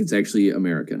think it's actually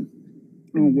American.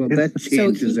 Oh well, that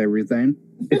changes everything.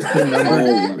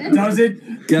 Does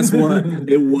it? Guess what?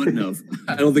 It wouldn't have.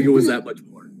 I don't think it was that much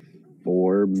more.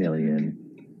 4 million.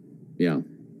 Yeah.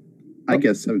 I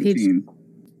guess 17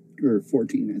 or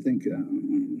 14. I think.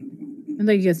 I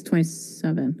think it's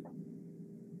 27.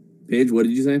 Paige, what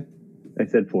did you say? I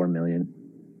said 4 million.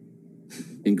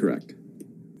 Incorrect.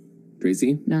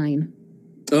 Tracy? 9.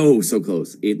 Oh, so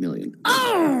close. 8 million.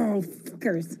 Oh,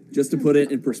 fuckers. Just to put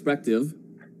it in perspective,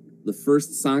 the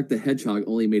first Sonic the Hedgehog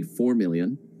only made 4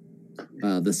 million.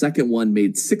 The second one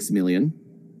made 6 million.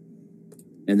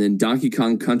 And then Donkey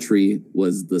Kong Country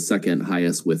was the second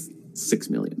highest with 6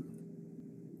 million.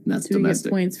 And that's Do we get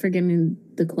domestic. points for getting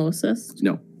the closest?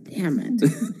 No. Damn it.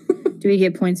 Do we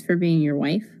get points for being your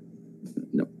wife?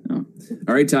 No. Oh.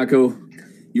 All right, Taco.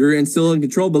 You're still in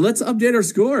control, but let's update our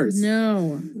scores.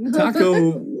 No.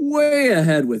 Taco way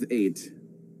ahead with 8.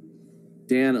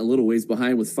 Dan a little ways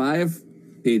behind with 5.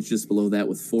 Paige just below that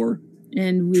with 4.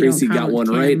 And we Tracy don't got count one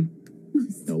Kim. right.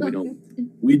 No, we don't.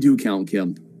 We do count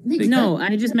Kim. No,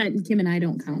 I just meant Kim and I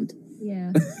don't count.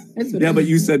 Yeah. That's what Yeah, I but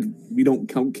you meant. said we don't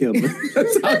count Kim.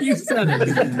 That's how you said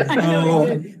it. I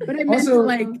know, but I meant Also,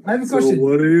 like. I have a question. So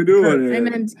what are you doing here? I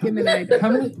meant Kim and I.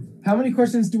 How many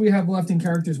questions do we have left in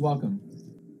Characters Welcome?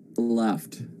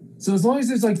 Left. So as long as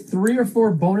there's like 3 or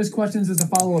 4 bonus questions as a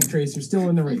follow-up, Trace, you're still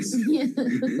in the race.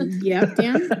 Yep,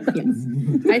 Dan. Yes.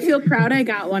 I feel proud I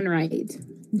got one right.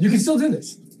 You can still do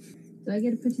this. Do I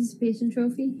get a participation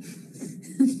trophy?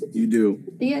 You do.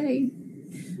 Yay.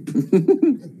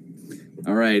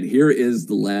 All right, here is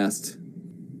the last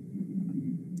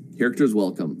Characters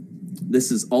Welcome.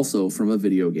 This is also from a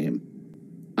video game.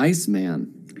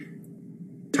 Iceman.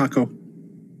 Taco.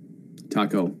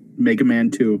 Mega Man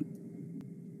 2.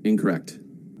 Incorrect.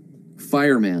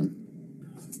 Fireman.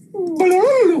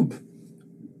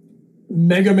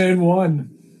 Mega Man 1.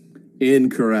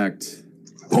 Incorrect.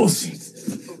 Bullshit.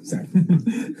 Sorry.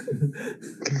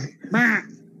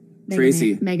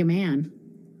 Tracy. Mega Man.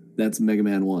 That's Mega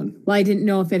Man 1. Well, I didn't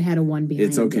know if it had a 1 behind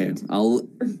It's okay. it. Do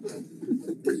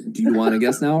you want to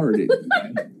guess now, or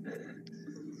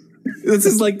this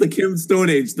is like the Kim Stone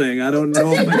Age thing. I don't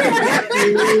know.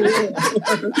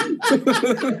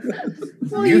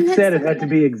 You said it had to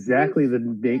be exactly the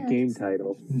game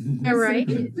title. All right.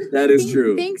 That is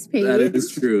true. Thanks, Paige. That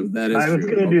is true. I was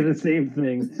going to do the same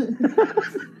thing.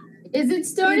 Is it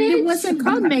Stone It Age? wasn't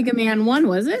called Mega Man 1,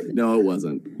 was it? No, it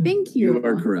wasn't. Thank you. You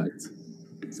are correct.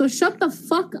 So shut the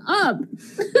fuck up.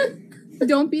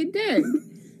 Don't be a dick.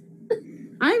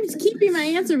 I'm keeping my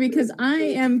answer because I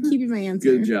am keeping my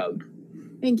answer. Good job.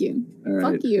 Thank you. All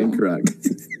right. Fuck you. Incorrect.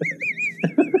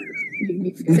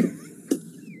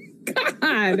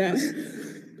 God.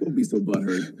 Don't be so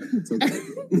butthurt. It's okay.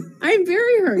 I'm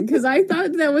very hurt because I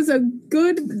thought that was a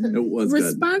good It was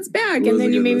response back, It and was then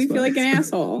a you good made me feel like an response.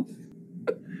 asshole.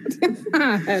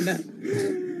 God.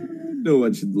 No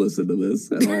one should listen to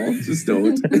this at all. Just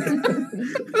don't.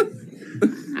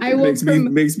 I will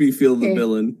makes me feel the Okay.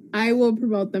 villain. I will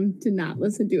promote them to not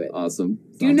listen to it. Awesome.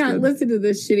 Do Sounds not good. listen to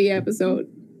this shitty episode.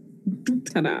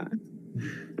 Ta-da.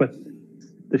 But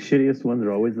the shittiest ones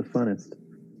are always the funnest.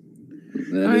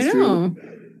 That I is know. true.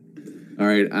 All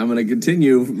right, I'm going to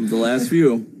continue with the last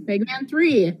few. Mega Man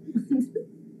 3.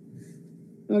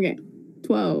 Okay.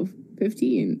 12.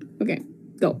 15. Okay.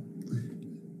 Go.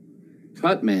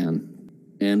 Cut Man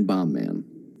and Bomb Man.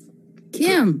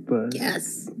 Kim. Buzz.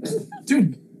 Yes.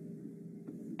 Dude.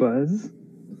 Buzz.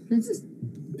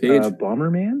 Paige.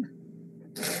 Bomberman?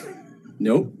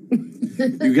 Nope.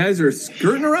 You guys are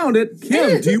skirting around it.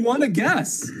 Kim, do you want to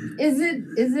guess? Is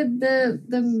it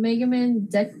the Mega Man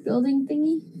deck building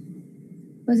thingy?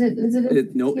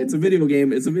 No, it's a video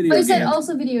game. It's a video game. Oh, you said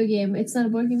also video game. It's not a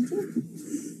board game too?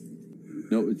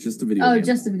 No, it's just a video game. Oh,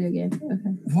 just a video game.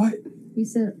 Okay. What? You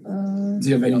said Do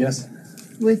you have any guess?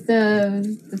 with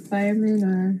the fireman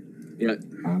or Yeah.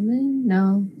 Almond?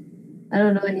 No. I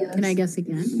don't know any of those. Can I guess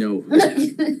again? No.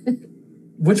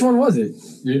 Which one was it?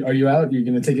 Are you out? You're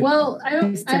gonna take it? Well, I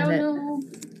don't know.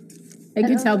 I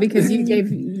could tell because you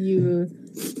did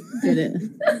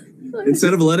it.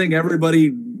 Instead of letting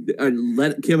everybody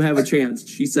let Kim have a chance,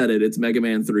 she said it. It's Mega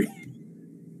Man 3.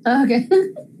 Okay.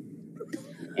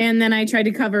 And then I tried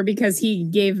to cover because he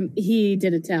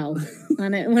did a tell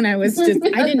on it when I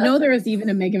didn't know there was even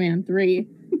a Mega Man 3.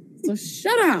 So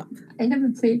shut up. I never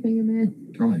played Mega Man.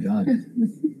 Oh my god.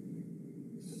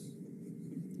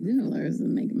 I didn't know there was a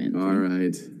Mega Man 3. All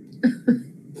right.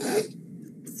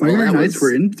 Fire Knights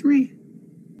were in 3?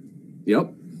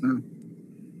 Yep. Oh.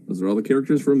 Those are all the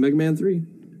characters from Mega Man 3.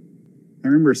 I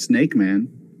remember Snake Man.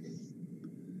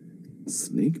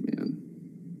 Snake Man?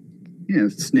 Yeah,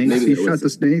 snakes. Maybe He that shot was the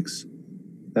snakes.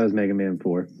 That was Mega Man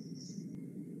 4.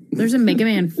 There's a Mega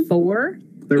Man 4?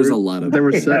 There's a lot of There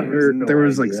was Yeah, there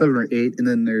was like idea. 7 or 8, and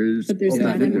then there's. But there's all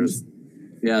not the any. videos.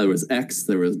 there was X,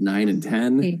 there was 9 and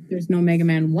 10. Hey, there's no Mega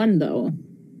Man 1 though.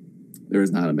 There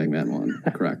is not a Mega Man 1.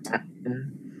 Correct.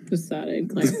 Just thought I'd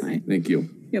clarify. Thank you.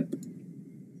 Yep.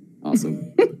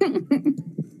 Awesome.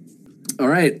 All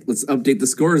right, let's update the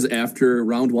scores after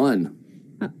round 1.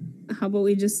 How about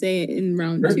we just say it in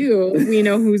round Sure. 2? We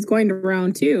know who's going to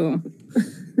round 2.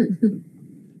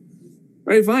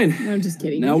 All right, fine. No, I'm just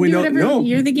kidding. Now You we can do know. whatever- No,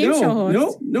 You're the game no, show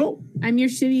host. No. I'm your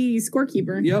shitty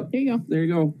scorekeeper. Yep. There you go. There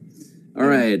you go. All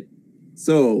right.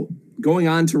 So going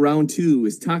on to round 2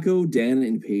 is Taco, Dan,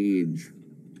 and Paige.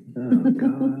 Oh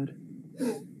god.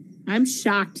 I'm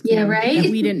shocked. Yeah, Kim, right?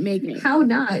 that we didn't make it. How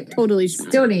not? Totally shocked.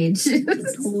 Stone Age.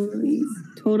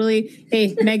 Totally.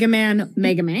 Hey, Mega Man.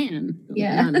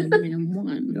 Yeah. Not Mega Man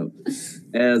 1. Yep.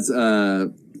 As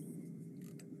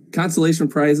consolation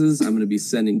prizes, I'm going to be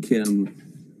sending Kim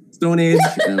Stone Age,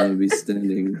 and I'm going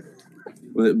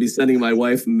to be sending my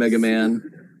wife Mega Man.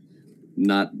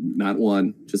 Not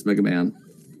 1, just Mega Man.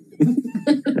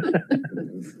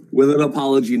 With an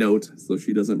apology note, so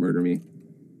she doesn't murder me.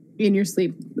 In your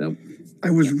sleep. Nope. I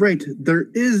was right. There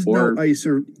is Or- no ice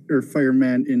or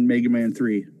fireman in Mega Man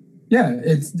 3. Yeah,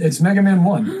 it's Mega Man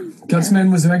 1.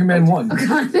 Gutsman was Mega Man 1.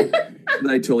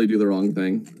 I totally do the wrong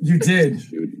thing. You did.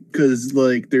 Shoot. Because,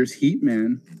 like, there's Heat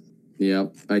Man.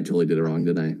 Yep, I totally did it wrong,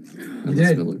 didn't I? You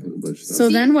did. So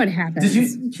then what happens? Did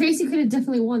you? Tracy could have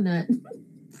definitely won that.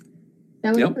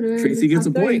 That Yep, put her in Tracy the gets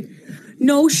a top point. three.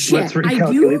 No shit. Let's I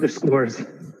recalculate do. the scores.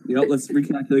 Yep, let's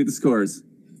recalculate the scores.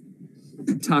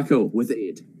 Taco with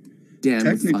 8. Dan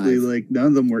with Technically, 5. like, none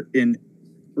of them were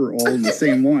all in the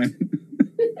same one.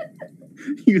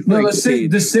 You, No, like,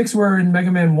 the 6 were in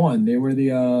Mega Man 1. They were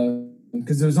the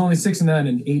because there was only 6 in that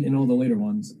and 8 in all the later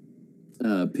ones.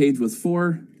 Paige with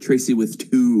 4. Tracy with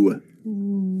 2.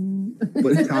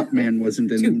 but Top Man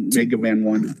wasn't in Mega Man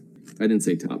 1. I didn't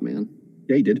say Top Man.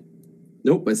 Yeah, he did.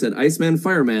 Nope, I said Iceman,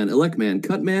 Fireman, Electman,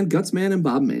 Cutman, Gutsman, and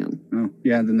Bobman. Oh,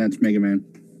 yeah, then that's Mega Man.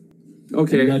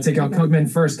 Okay. You gotta take out Cutman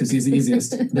first because he's the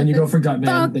easiest. Then you go for Gutman.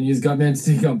 Fuck. Then you use Gutman to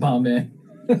take out Bombman.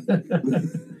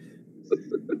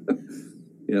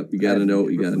 Yep, you gotta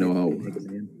know how.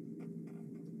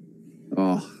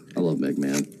 Oh, I love Mega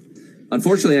Man.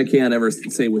 Unfortunately, I can't ever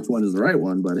say which one is the right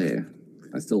one, but hey,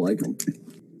 I still like them.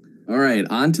 All right,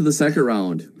 on to the second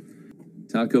round.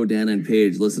 Taco, Dan, and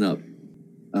Paige, listen up.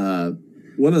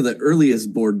 One of the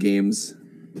earliest board games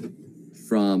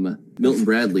from Milton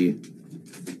Bradley.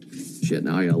 Shit,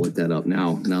 now I gotta look that up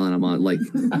now. Now that I'm on, like. Do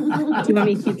you want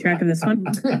me to keep track of this one?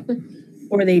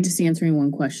 Or are they just answering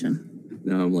one question?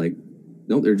 Now I'm like,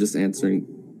 nope, they're just answering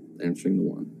the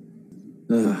one.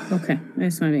 Ugh. Okay. I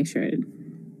just want to make sure I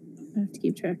have to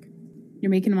keep track. You're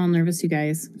making them all nervous, you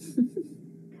guys.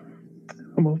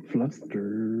 I'm all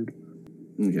flustered.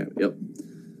 Okay, yep.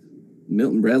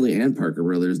 Milton Bradley and Parker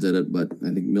Brothers did it, but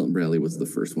I think Milton Bradley was the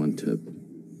first one to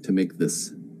make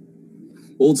this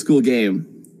old school game.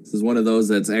 This is one of those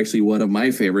that's actually one of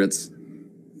my favorites,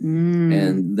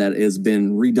 and that has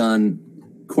been redone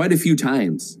quite a few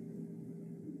times.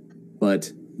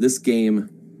 But this game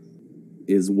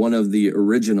is one of the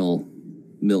original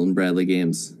Milton Bradley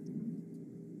games.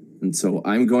 And so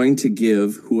I'm going to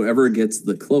give whoever gets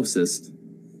the closest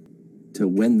to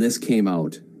when this came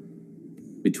out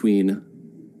between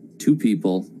 2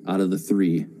 people out of the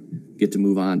 3 get to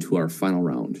move on to our final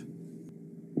round.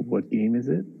 What game is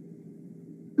it?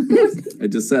 I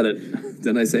just said it.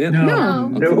 Didn't I say it?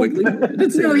 No. Uncle Wiggly? I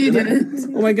did say No, it, you didn't I?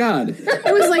 didn't. Oh my god.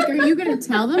 I was like, are you going to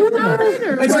tell them about it?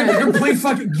 Or It's like a what? complete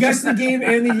fucking guess the game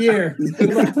and the year.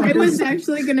 I was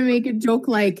actually going to make a joke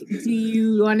like, do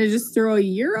you want to just throw a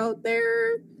year out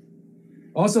there?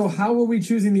 Also, how are we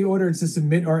choosing the order to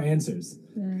submit our answers?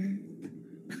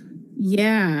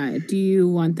 Yeah. Do you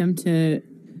want them to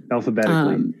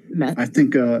Alphabetically. I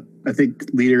think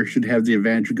leader should have the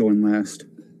advantage going last.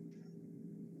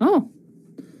 Oh,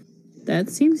 that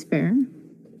seems fair.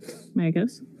 I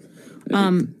guess.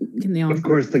 Can they all? Of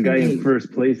course, the guy in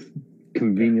first place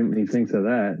conveniently thinks of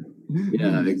that.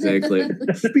 Yeah, exactly.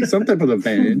 Should be some type of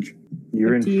advantage.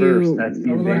 You're in first. That's the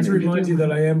I would like to advantage. remind you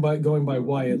that I am going by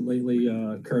Wyatt lately,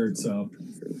 Kurt. So,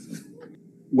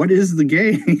 What is the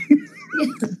game?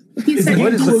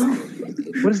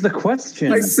 What is the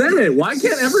question? I said it. Why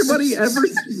can't everybody ever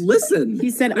listen? He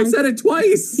said. I said it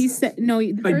twice. He said no.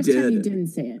 The first time you didn't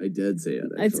say it. I did say it.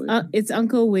 Actually. It's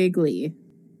Uncle Wiggly.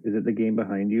 Is it the game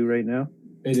behind you right now?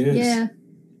 It is. Yeah.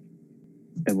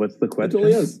 And what's the It question?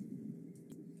 totally is.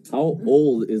 How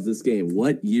old is this game?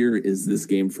 What year is this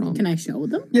game from? Can I show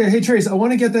them? Yeah. Hey Trace, I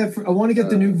want to get that. I want to get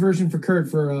the new version for Kurt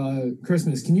for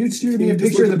Christmas. Can you shoot me a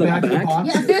picture of the back of the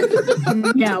box?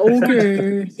 Yeah.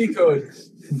 Okay. C code.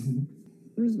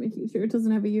 I'm just making sure it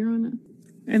doesn't have a year on it.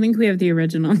 I think we have the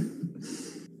original.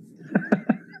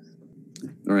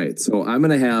 All right, so I'm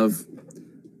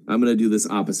gonna do this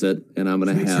opposite, and I'm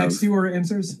gonna Can we have text you our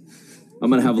answers?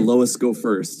 I'm gonna have Lois go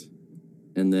first,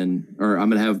 and then I'm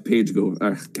gonna have Paige go.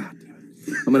 God damn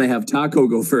it! I'm gonna have Taco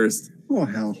go first, Oh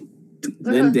hell!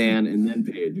 then Dan, and then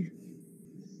Paige.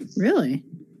 Really?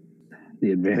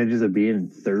 The advantages of being in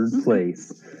third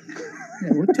place.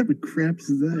 Yeah, what type of crap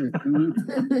is that?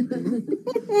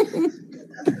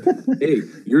 Hey,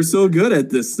 you're so good at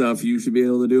this stuff. You should be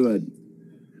able to do it.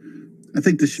 I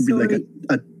think this should be like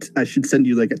I should send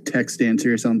you like a text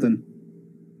answer or something.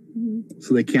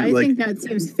 So they can't I like. think that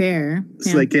seems fair.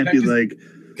 So they can't be like.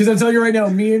 Because I'll tell you right now,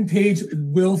 me and Paige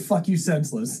will fuck you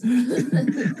senseless.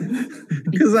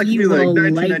 Because I could be like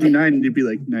 1999 and you'd be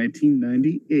like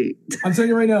 1998. I'm telling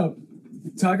you right now,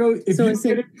 Taco, if you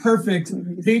get it perfect,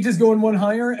 Paige is going one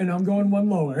higher and I'm going one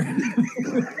lower.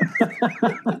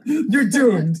 You're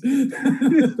doomed.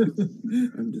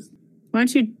 Why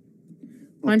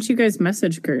don't you guys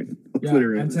message Kurt? Yeah,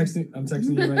 I'm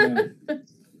texting you right now.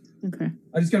 Okay.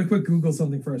 I just gotta quick Google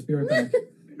something first. Be right back.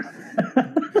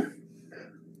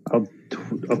 I'll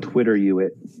Twitter you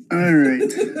it. All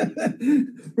right.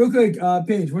 Real quick,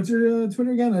 Paige, what's your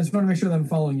Twitter again? I just want to make sure that I'm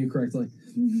following you correctly.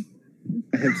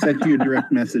 I have sent you a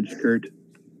direct message, Kurt.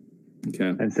 Okay.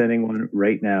 I'm sending one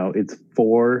right now. It's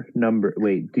 4 number.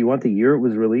 Wait, do you want the year it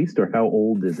was released or how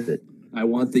old is it? I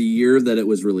want the year that it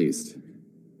was released.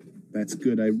 That's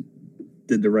good. I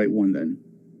did the right one then.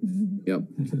 Yep.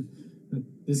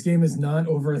 This game is not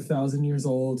over 1,000 years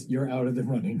old. You're out of the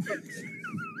running.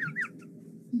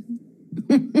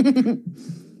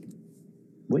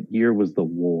 What year was the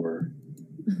war?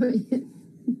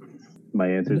 My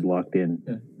answer's locked in.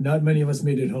 Yeah. Not many of us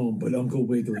made it home, but Uncle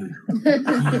Wiggly, he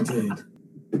did.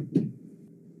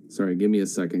 Sorry, give me a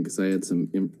second because I had some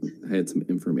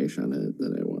information on it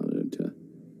that I wanted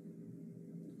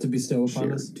to bestow upon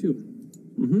share us too.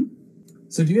 Mm-hmm.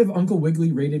 So, do you have Uncle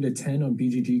Wiggly rated a 10 on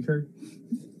BGG, Kurt?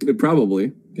 Probably.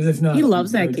 Because if not, he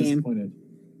loves I'm that very game. disappointed.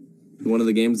 One of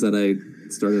the games that I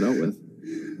started out with.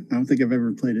 I don't think I've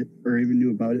ever played it or even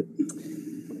knew about it.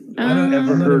 I've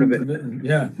never heard of it.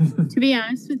 Yeah. To be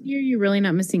honest with you, you're really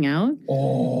not missing out.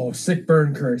 Oh, sick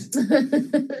burn, Kurt.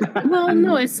 Well,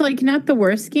 no, it's like not the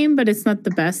worst game, but it's not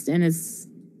the best, and it's.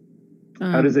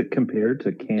 How does it compare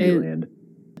to Candyland?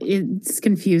 It's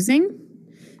confusing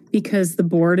because the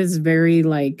board is very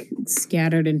like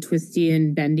scattered and twisty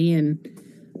and bendy and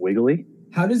wiggly.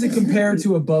 How does it compare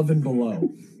to Above and Below?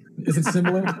 Is it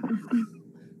similar?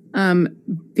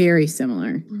 Very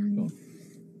similar.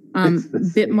 A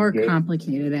bit more game.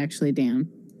 complicated, actually, Dan.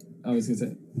 I was gonna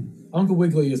say, Uncle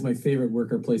Wiggly is my favorite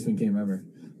worker placement game ever.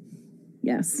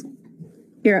 Yes.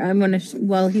 Here, I'm gonna.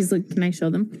 While he's like, can I show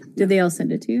them? Did they all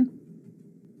send it to you?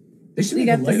 They should make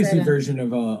a legacy version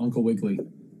of Uncle Wiggly.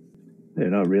 I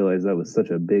did not realize that was such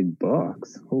a big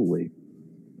box. Holy.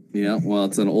 Yeah, well,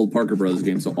 it's an old Parker Brothers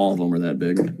game, so all of them are that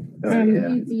big. Oh,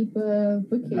 yeah. Deep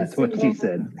bookcase. That's what she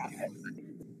said.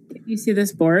 You see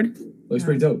this board? Looks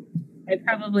pretty dope. I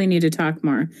probably need to talk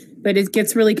more, but it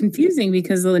gets really confusing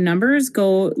because the numbers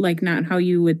go like not how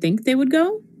you would think they would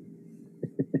go.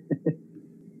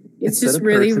 It's Is that just a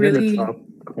really, person in the really. top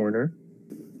corner.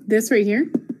 This right here.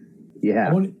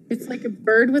 Yeah. It's like a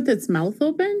bird with its mouth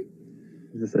open.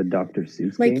 Is this a Dr.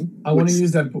 Seuss Like- game? I want to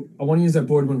use that. I want to use that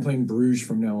board when playing Bruges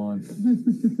from now on.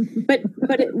 But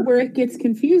where it gets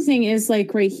confusing is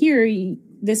like right here.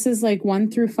 This is like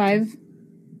 1 through 5,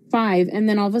 and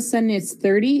then all of a sudden it's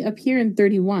 30 up here and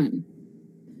 31.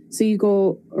 So you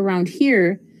go around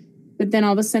here, but then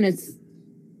all of a sudden it's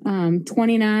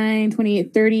 29,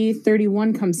 28, 30,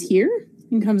 31 comes here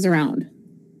and comes around.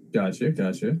 Gotcha.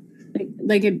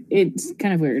 It's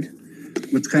kind of weird.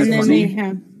 What's kind And of then they funny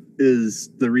have is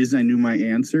the reason I knew my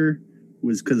answer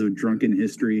was because of drunken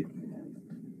history.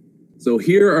 So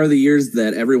here are the years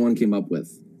that everyone came up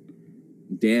with.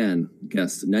 Dan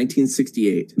guessed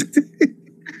 1968.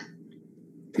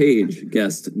 Paige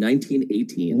guessed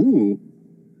 1918. Ooh.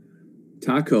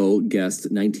 Taco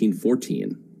guessed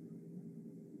 1914.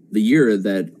 The year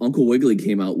that Uncle Wiggily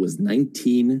came out was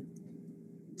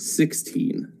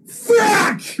 1916.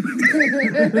 Fuck!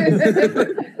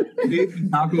 Paige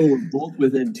and Taco were both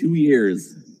within 2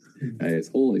 years.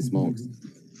 Guys, holy smokes.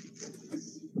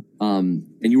 And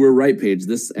you were right, Paige.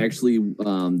 This game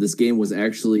was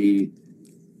actually,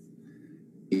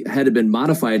 it had been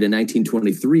modified in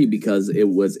 1923 because it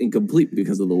was incomplete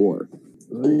because of the war.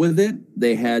 With it,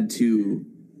 they had to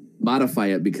modify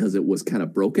it because it was kind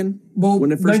of broken. Well,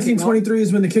 when it first 1923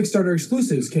 is when the Kickstarter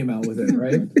exclusives came out with it,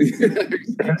 right?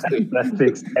 That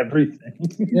fixed everything.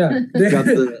 Yeah, they had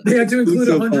to include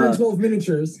 112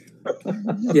 miniatures.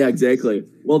 Yeah, exactly.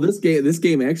 Well, this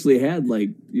game actually had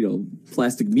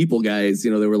plastic meeple guys. They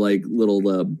were like little.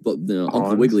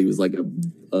 Uncle Wiggily was like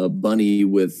a bunny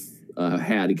with a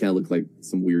hat. He kind of looked like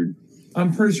some weird.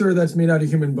 I'm pretty sure that's made out of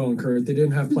human bone, Kurt. They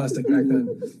didn't have plastic back then.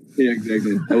 Yeah,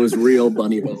 exactly. That was real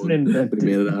bunny bone. They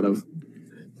made it out of.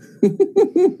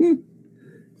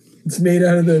 It's made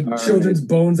out of the children's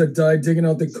bones that died digging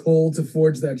out the coal to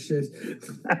forge that shit.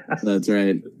 That's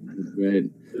right. Right.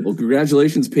 Well,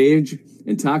 congratulations, Paige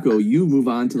and Taco. You move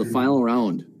on to the final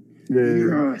round.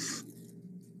 Yes.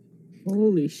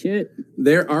 holy shit.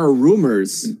 There are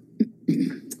rumors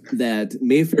that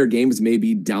Mayfair Games may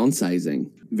be downsizing.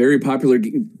 Very popular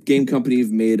game company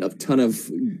have made a ton of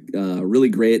really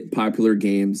great popular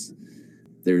games.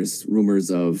 There's rumors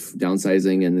of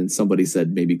downsizing, and then somebody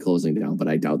said maybe closing down, but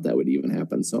I doubt that would even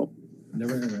happen. So,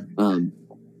 never ever.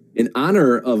 In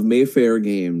honor of Mayfair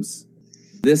Games,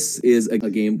 this is a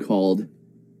game called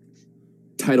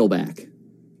Titleback.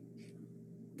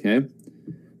 Okay?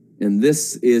 And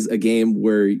this is a game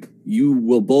where you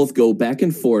will both go back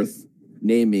and forth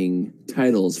naming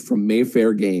titles from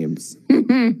Mayfair Games.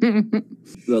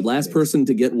 The last person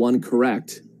to get one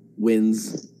correct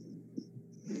wins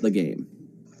the game.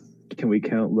 Can we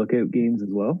count Lookout Games as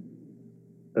well?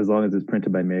 As long as it's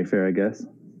printed by Mayfair, I guess.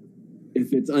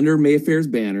 If it's under Mayfair's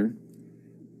banner,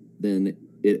 then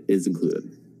it is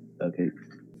included. Okay.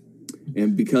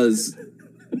 And because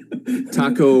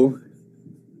Taco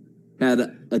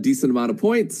had a decent amount of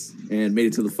points and made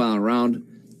it to the final round,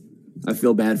 I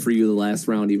feel bad for you the last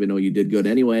round, even though you did good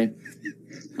anyway.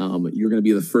 You're going to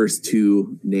be the first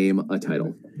to name a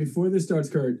title. Before this starts,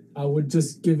 Kurt, I would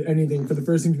just give anything for the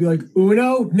first thing to be like,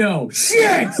 Uno? No.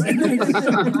 Shit!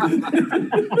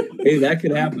 Hey, that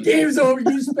could happen. Game's over.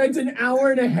 You spent an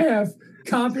hour and a half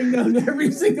copying down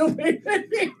every single page. And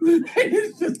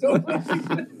it's just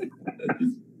over.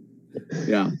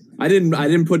 Yeah. I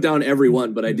didn't put down every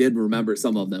one, but I did remember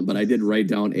some of them. But I did write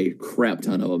down a crap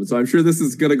ton of them. So I'm sure this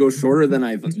is going to go shorter than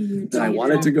I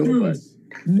wanted to go. But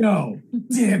no.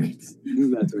 Damn it.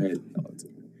 That's right.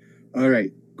 All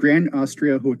right. Grand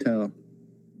Austria Hotel.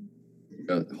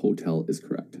 Hotel is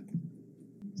correct.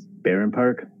 Barron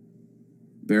Park?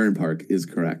 Barron Park is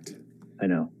correct. I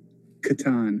know.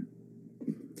 Catan.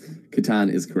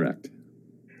 Catan is correct.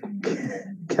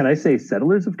 Can I say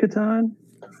Settlers of Catan?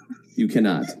 You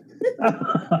cannot.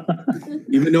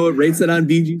 Even though it rates it on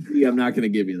BGC, I'm not going to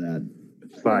give you that.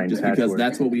 Fine. Just because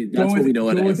that's what we know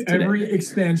it go as with today. Every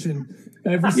expansion.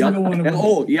 Every single one of them.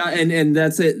 Oh, yeah, and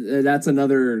that's it. That's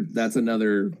another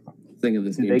thing of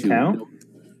this game, they too. count?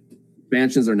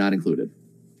 Expansions are not included.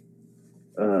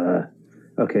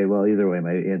 Okay, well, either way,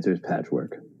 my answer is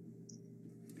Patchwork.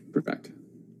 Perfect.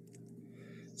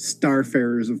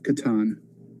 Starfarers of Catan.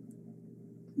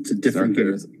 It's a different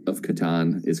game. Starfarers of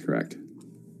Catan is correct.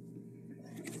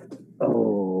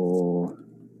 Oh,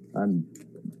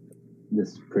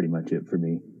 this is pretty much it for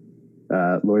me.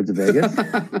 Lords of Vegas?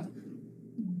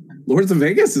 Lords of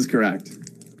Vegas is correct.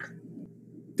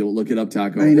 Don't look it up,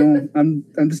 Taco. I know. I'm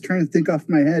just trying to think off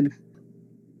my head.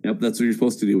 Yep, that's what you're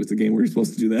supposed to do. It's a game where you're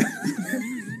supposed to do that.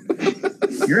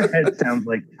 Your head sounds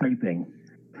like typing.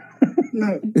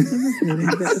 No,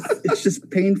 it's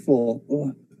just painful.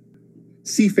 Oh.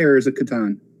 Seafarers of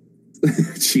Catan.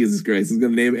 Jesus Christ, he's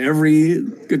going to name every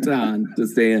Catan to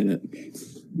stay in it.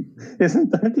 Isn't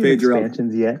that the Page, you're up.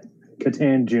 expansions yet?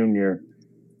 Catan Junior.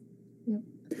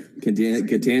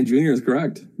 Catan Jr. is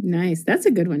correct. Nice. That's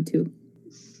a good one, too.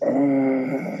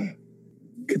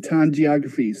 Catan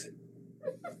Geographies.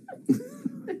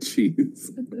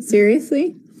 Jeez.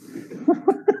 Seriously?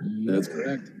 That's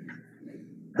correct.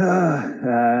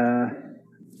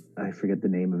 I forget the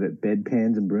name of it.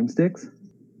 Bedpans and Broomsticks? Of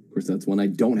course, that's one I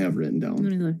don't have written down.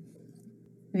 Let me look.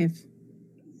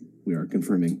 We are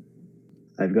confirming.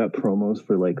 I've got promos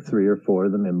for like 3 or 4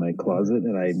 of them in my closet,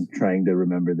 and I'm trying to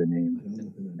remember the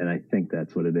name. And I think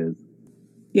that's what it is.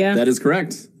 Yeah. That is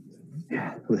correct.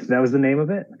 Yeah. That was the name of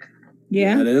it?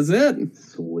 Yeah. That is it.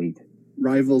 Sweet.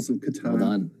 Rivals of Catan. Hold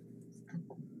on.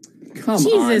 Come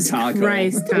Jesus on, Taco.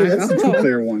 Christ, Oh, that's such a Taco.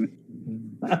 clear one.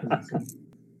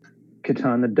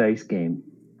 Catan the dice game.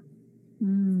 I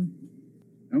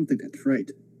don't think that's right.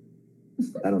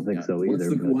 I don't think so either.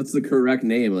 What's the correct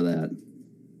name of that?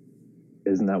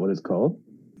 Isn't that what it's called?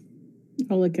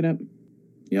 I'll look it up.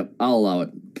 Yep, I'll allow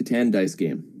it. Catan dice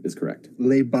game is correct.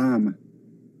 Les Bombes.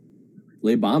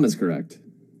 Les Bombes is correct.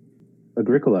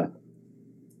 Agricola.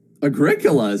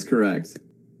 Agricola is correct.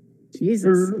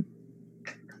 Jesus.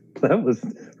 That was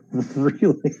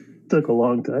really took a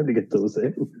long time to get those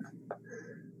in.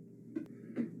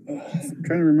 I'm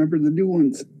trying to remember the new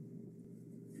ones.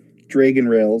 Dragon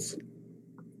Rails.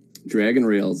 Dragon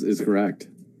Rails is correct.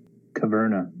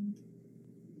 Caverna.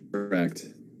 Correct.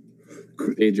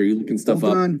 Age, are you looking stuff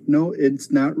Hold up? on. No,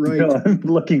 it's not right. No, I'm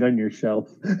looking on your shelf.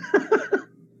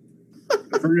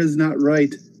 Caverna's not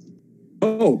right.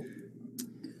 Oh,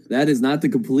 that is not the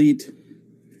complete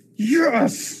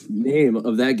Yes! name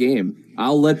of that game.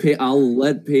 I'll let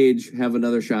Paige have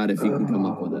another shot if you can come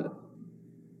up with it.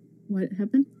 What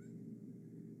happened?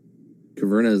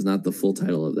 Caverna is not the full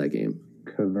title of that game.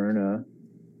 Caverna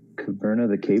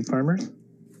the Cave Farmers?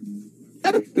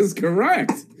 That is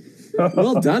correct.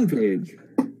 Well done, Paige.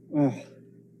 Oh,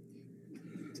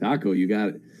 Taco, you got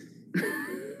it.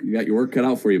 You got your work cut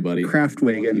out for you, buddy.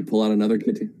 Craftwagon. You pull out another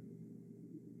kit.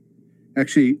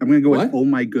 Actually, I'm going to go What? with Oh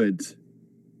My Goods.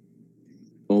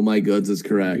 Oh My Goods is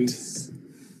correct. Nice.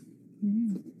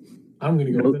 I'm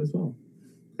going to go with it as well.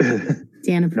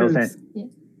 Dan No approves. thanks.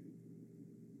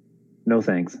 No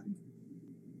thanks.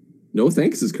 No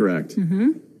thanks is correct.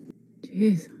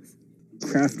 Jesus.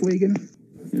 Craftwagon.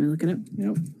 Let me look it up.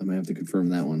 Yep, I'm gonna have to confirm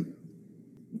that one.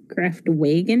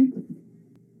 Craftwagon?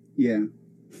 Yeah.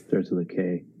 Starts with a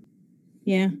K.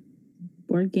 Yeah.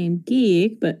 Board Game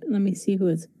Geek, but let me see who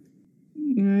it's.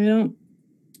 I don't.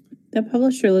 That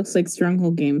publisher looks like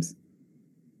Stronghold Games.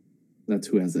 That's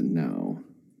who has it now.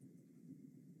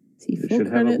 See, It full should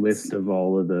have a credits. list of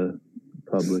all of the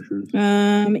publishers.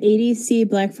 ADC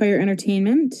Blackfire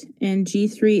Entertainment and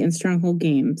G3 and Stronghold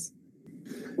Games.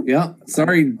 Yeah,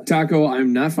 sorry, Taco,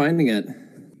 I'm not finding it.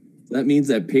 That means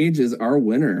that Paige is our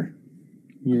winner.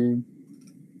 Yeah.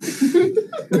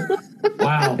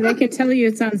 Wow. But I can tell you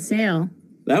it's on sale.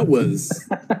 That was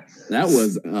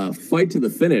a fight to the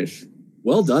finish.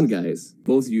 Well done, guys.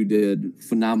 Both of you did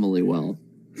phenomenally well.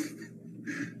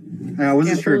 I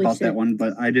wasn't Yeah, sure holy about shit. that one,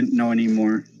 but I didn't know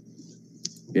anymore.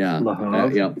 Yeah. Le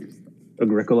Havre. Yep.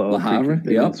 Agricola, all Le Havre, creatures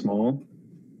big yep. and small.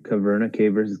 Caverna,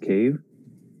 Cave versus Cave.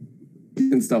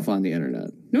 And stuff on the internet.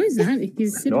 No, he's not.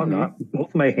 He's sitting No, I'm there. not.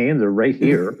 Both my hands are right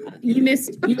here. You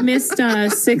missed Six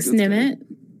Nimit.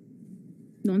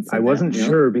 No one said I that. wasn't Yeah.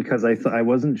 sure because I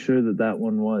wasn't sure that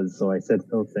one was, so I said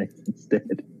no thanks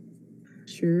instead.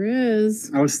 Sure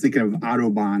is. I was thinking of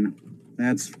Autobahn.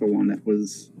 That's the one that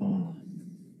was.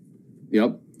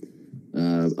 Yep.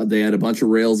 They had a bunch of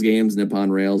Rails games,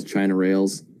 Nippon Rails, China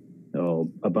Rails,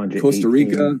 Oh, a bunch of Costa 18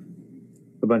 Rica,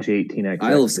 a bunch of 18X.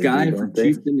 Isle of Skye babies, from aren't they?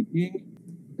 Chieftain to King,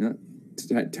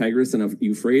 yeah. Tigris and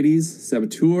Euphrates,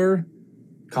 Saboteur,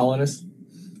 Colonist.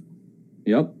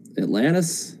 yep,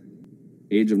 Atlantis,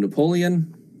 Age of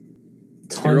Napoleon,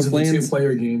 Tons of the Aeroplanes.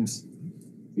 two-player games.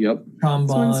 yep,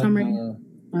 Kanban. summary.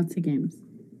 Lots of games.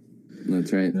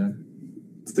 that's right. Yeah.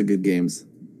 It's the good games.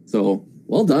 So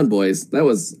well done, boys. That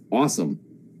was awesome.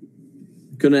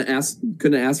 Couldn't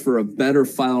ask for a better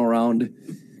final round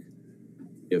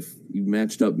if you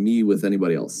matched up me with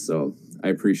anybody else. So I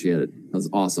appreciate it. That was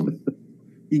awesome.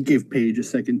 You gave Paige a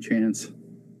second chance.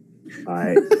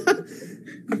 I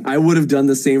would have done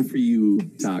the same for you,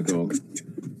 Taco.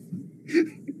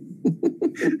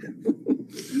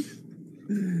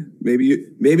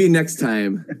 maybe next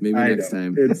time. Maybe I next know.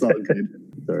 time. It's all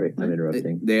good. sorry, I'm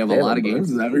interrupting. They have a lot of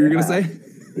games. Is that what you're gonna say?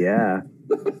 Yeah.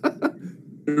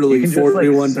 Literally You can just,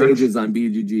 41 search- pages on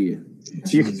BGG.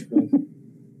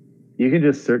 You can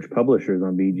just search publishers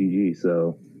on BGG.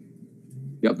 So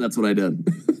Yep, that's what I did.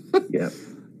 Yep.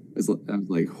 I was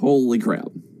like, holy crap.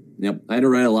 Yep, I had to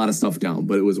write a lot of stuff down,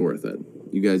 but it was worth it.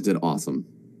 You guys did awesome.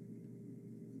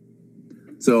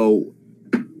 So,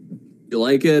 you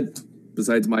like it?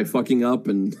 Besides my fucking up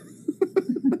and...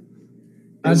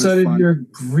 Outside of your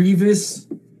grievous,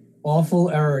 awful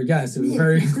error, yes, it was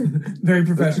very, very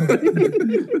professional.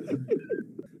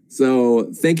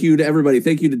 So, thank you to everybody.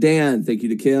 Thank you to Dan. Thank you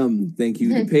to Kim. Thank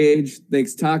you to Paige.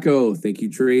 Thanks, Taco. Thank you,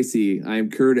 Traci. I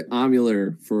am Kurt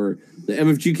Amuler for the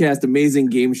MFGCast Amazing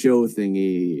Game Show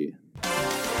Thingy.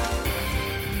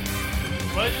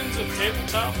 Legends of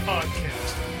Tabletop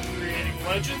Podcast. Creating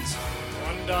legends,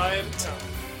 one die at a time.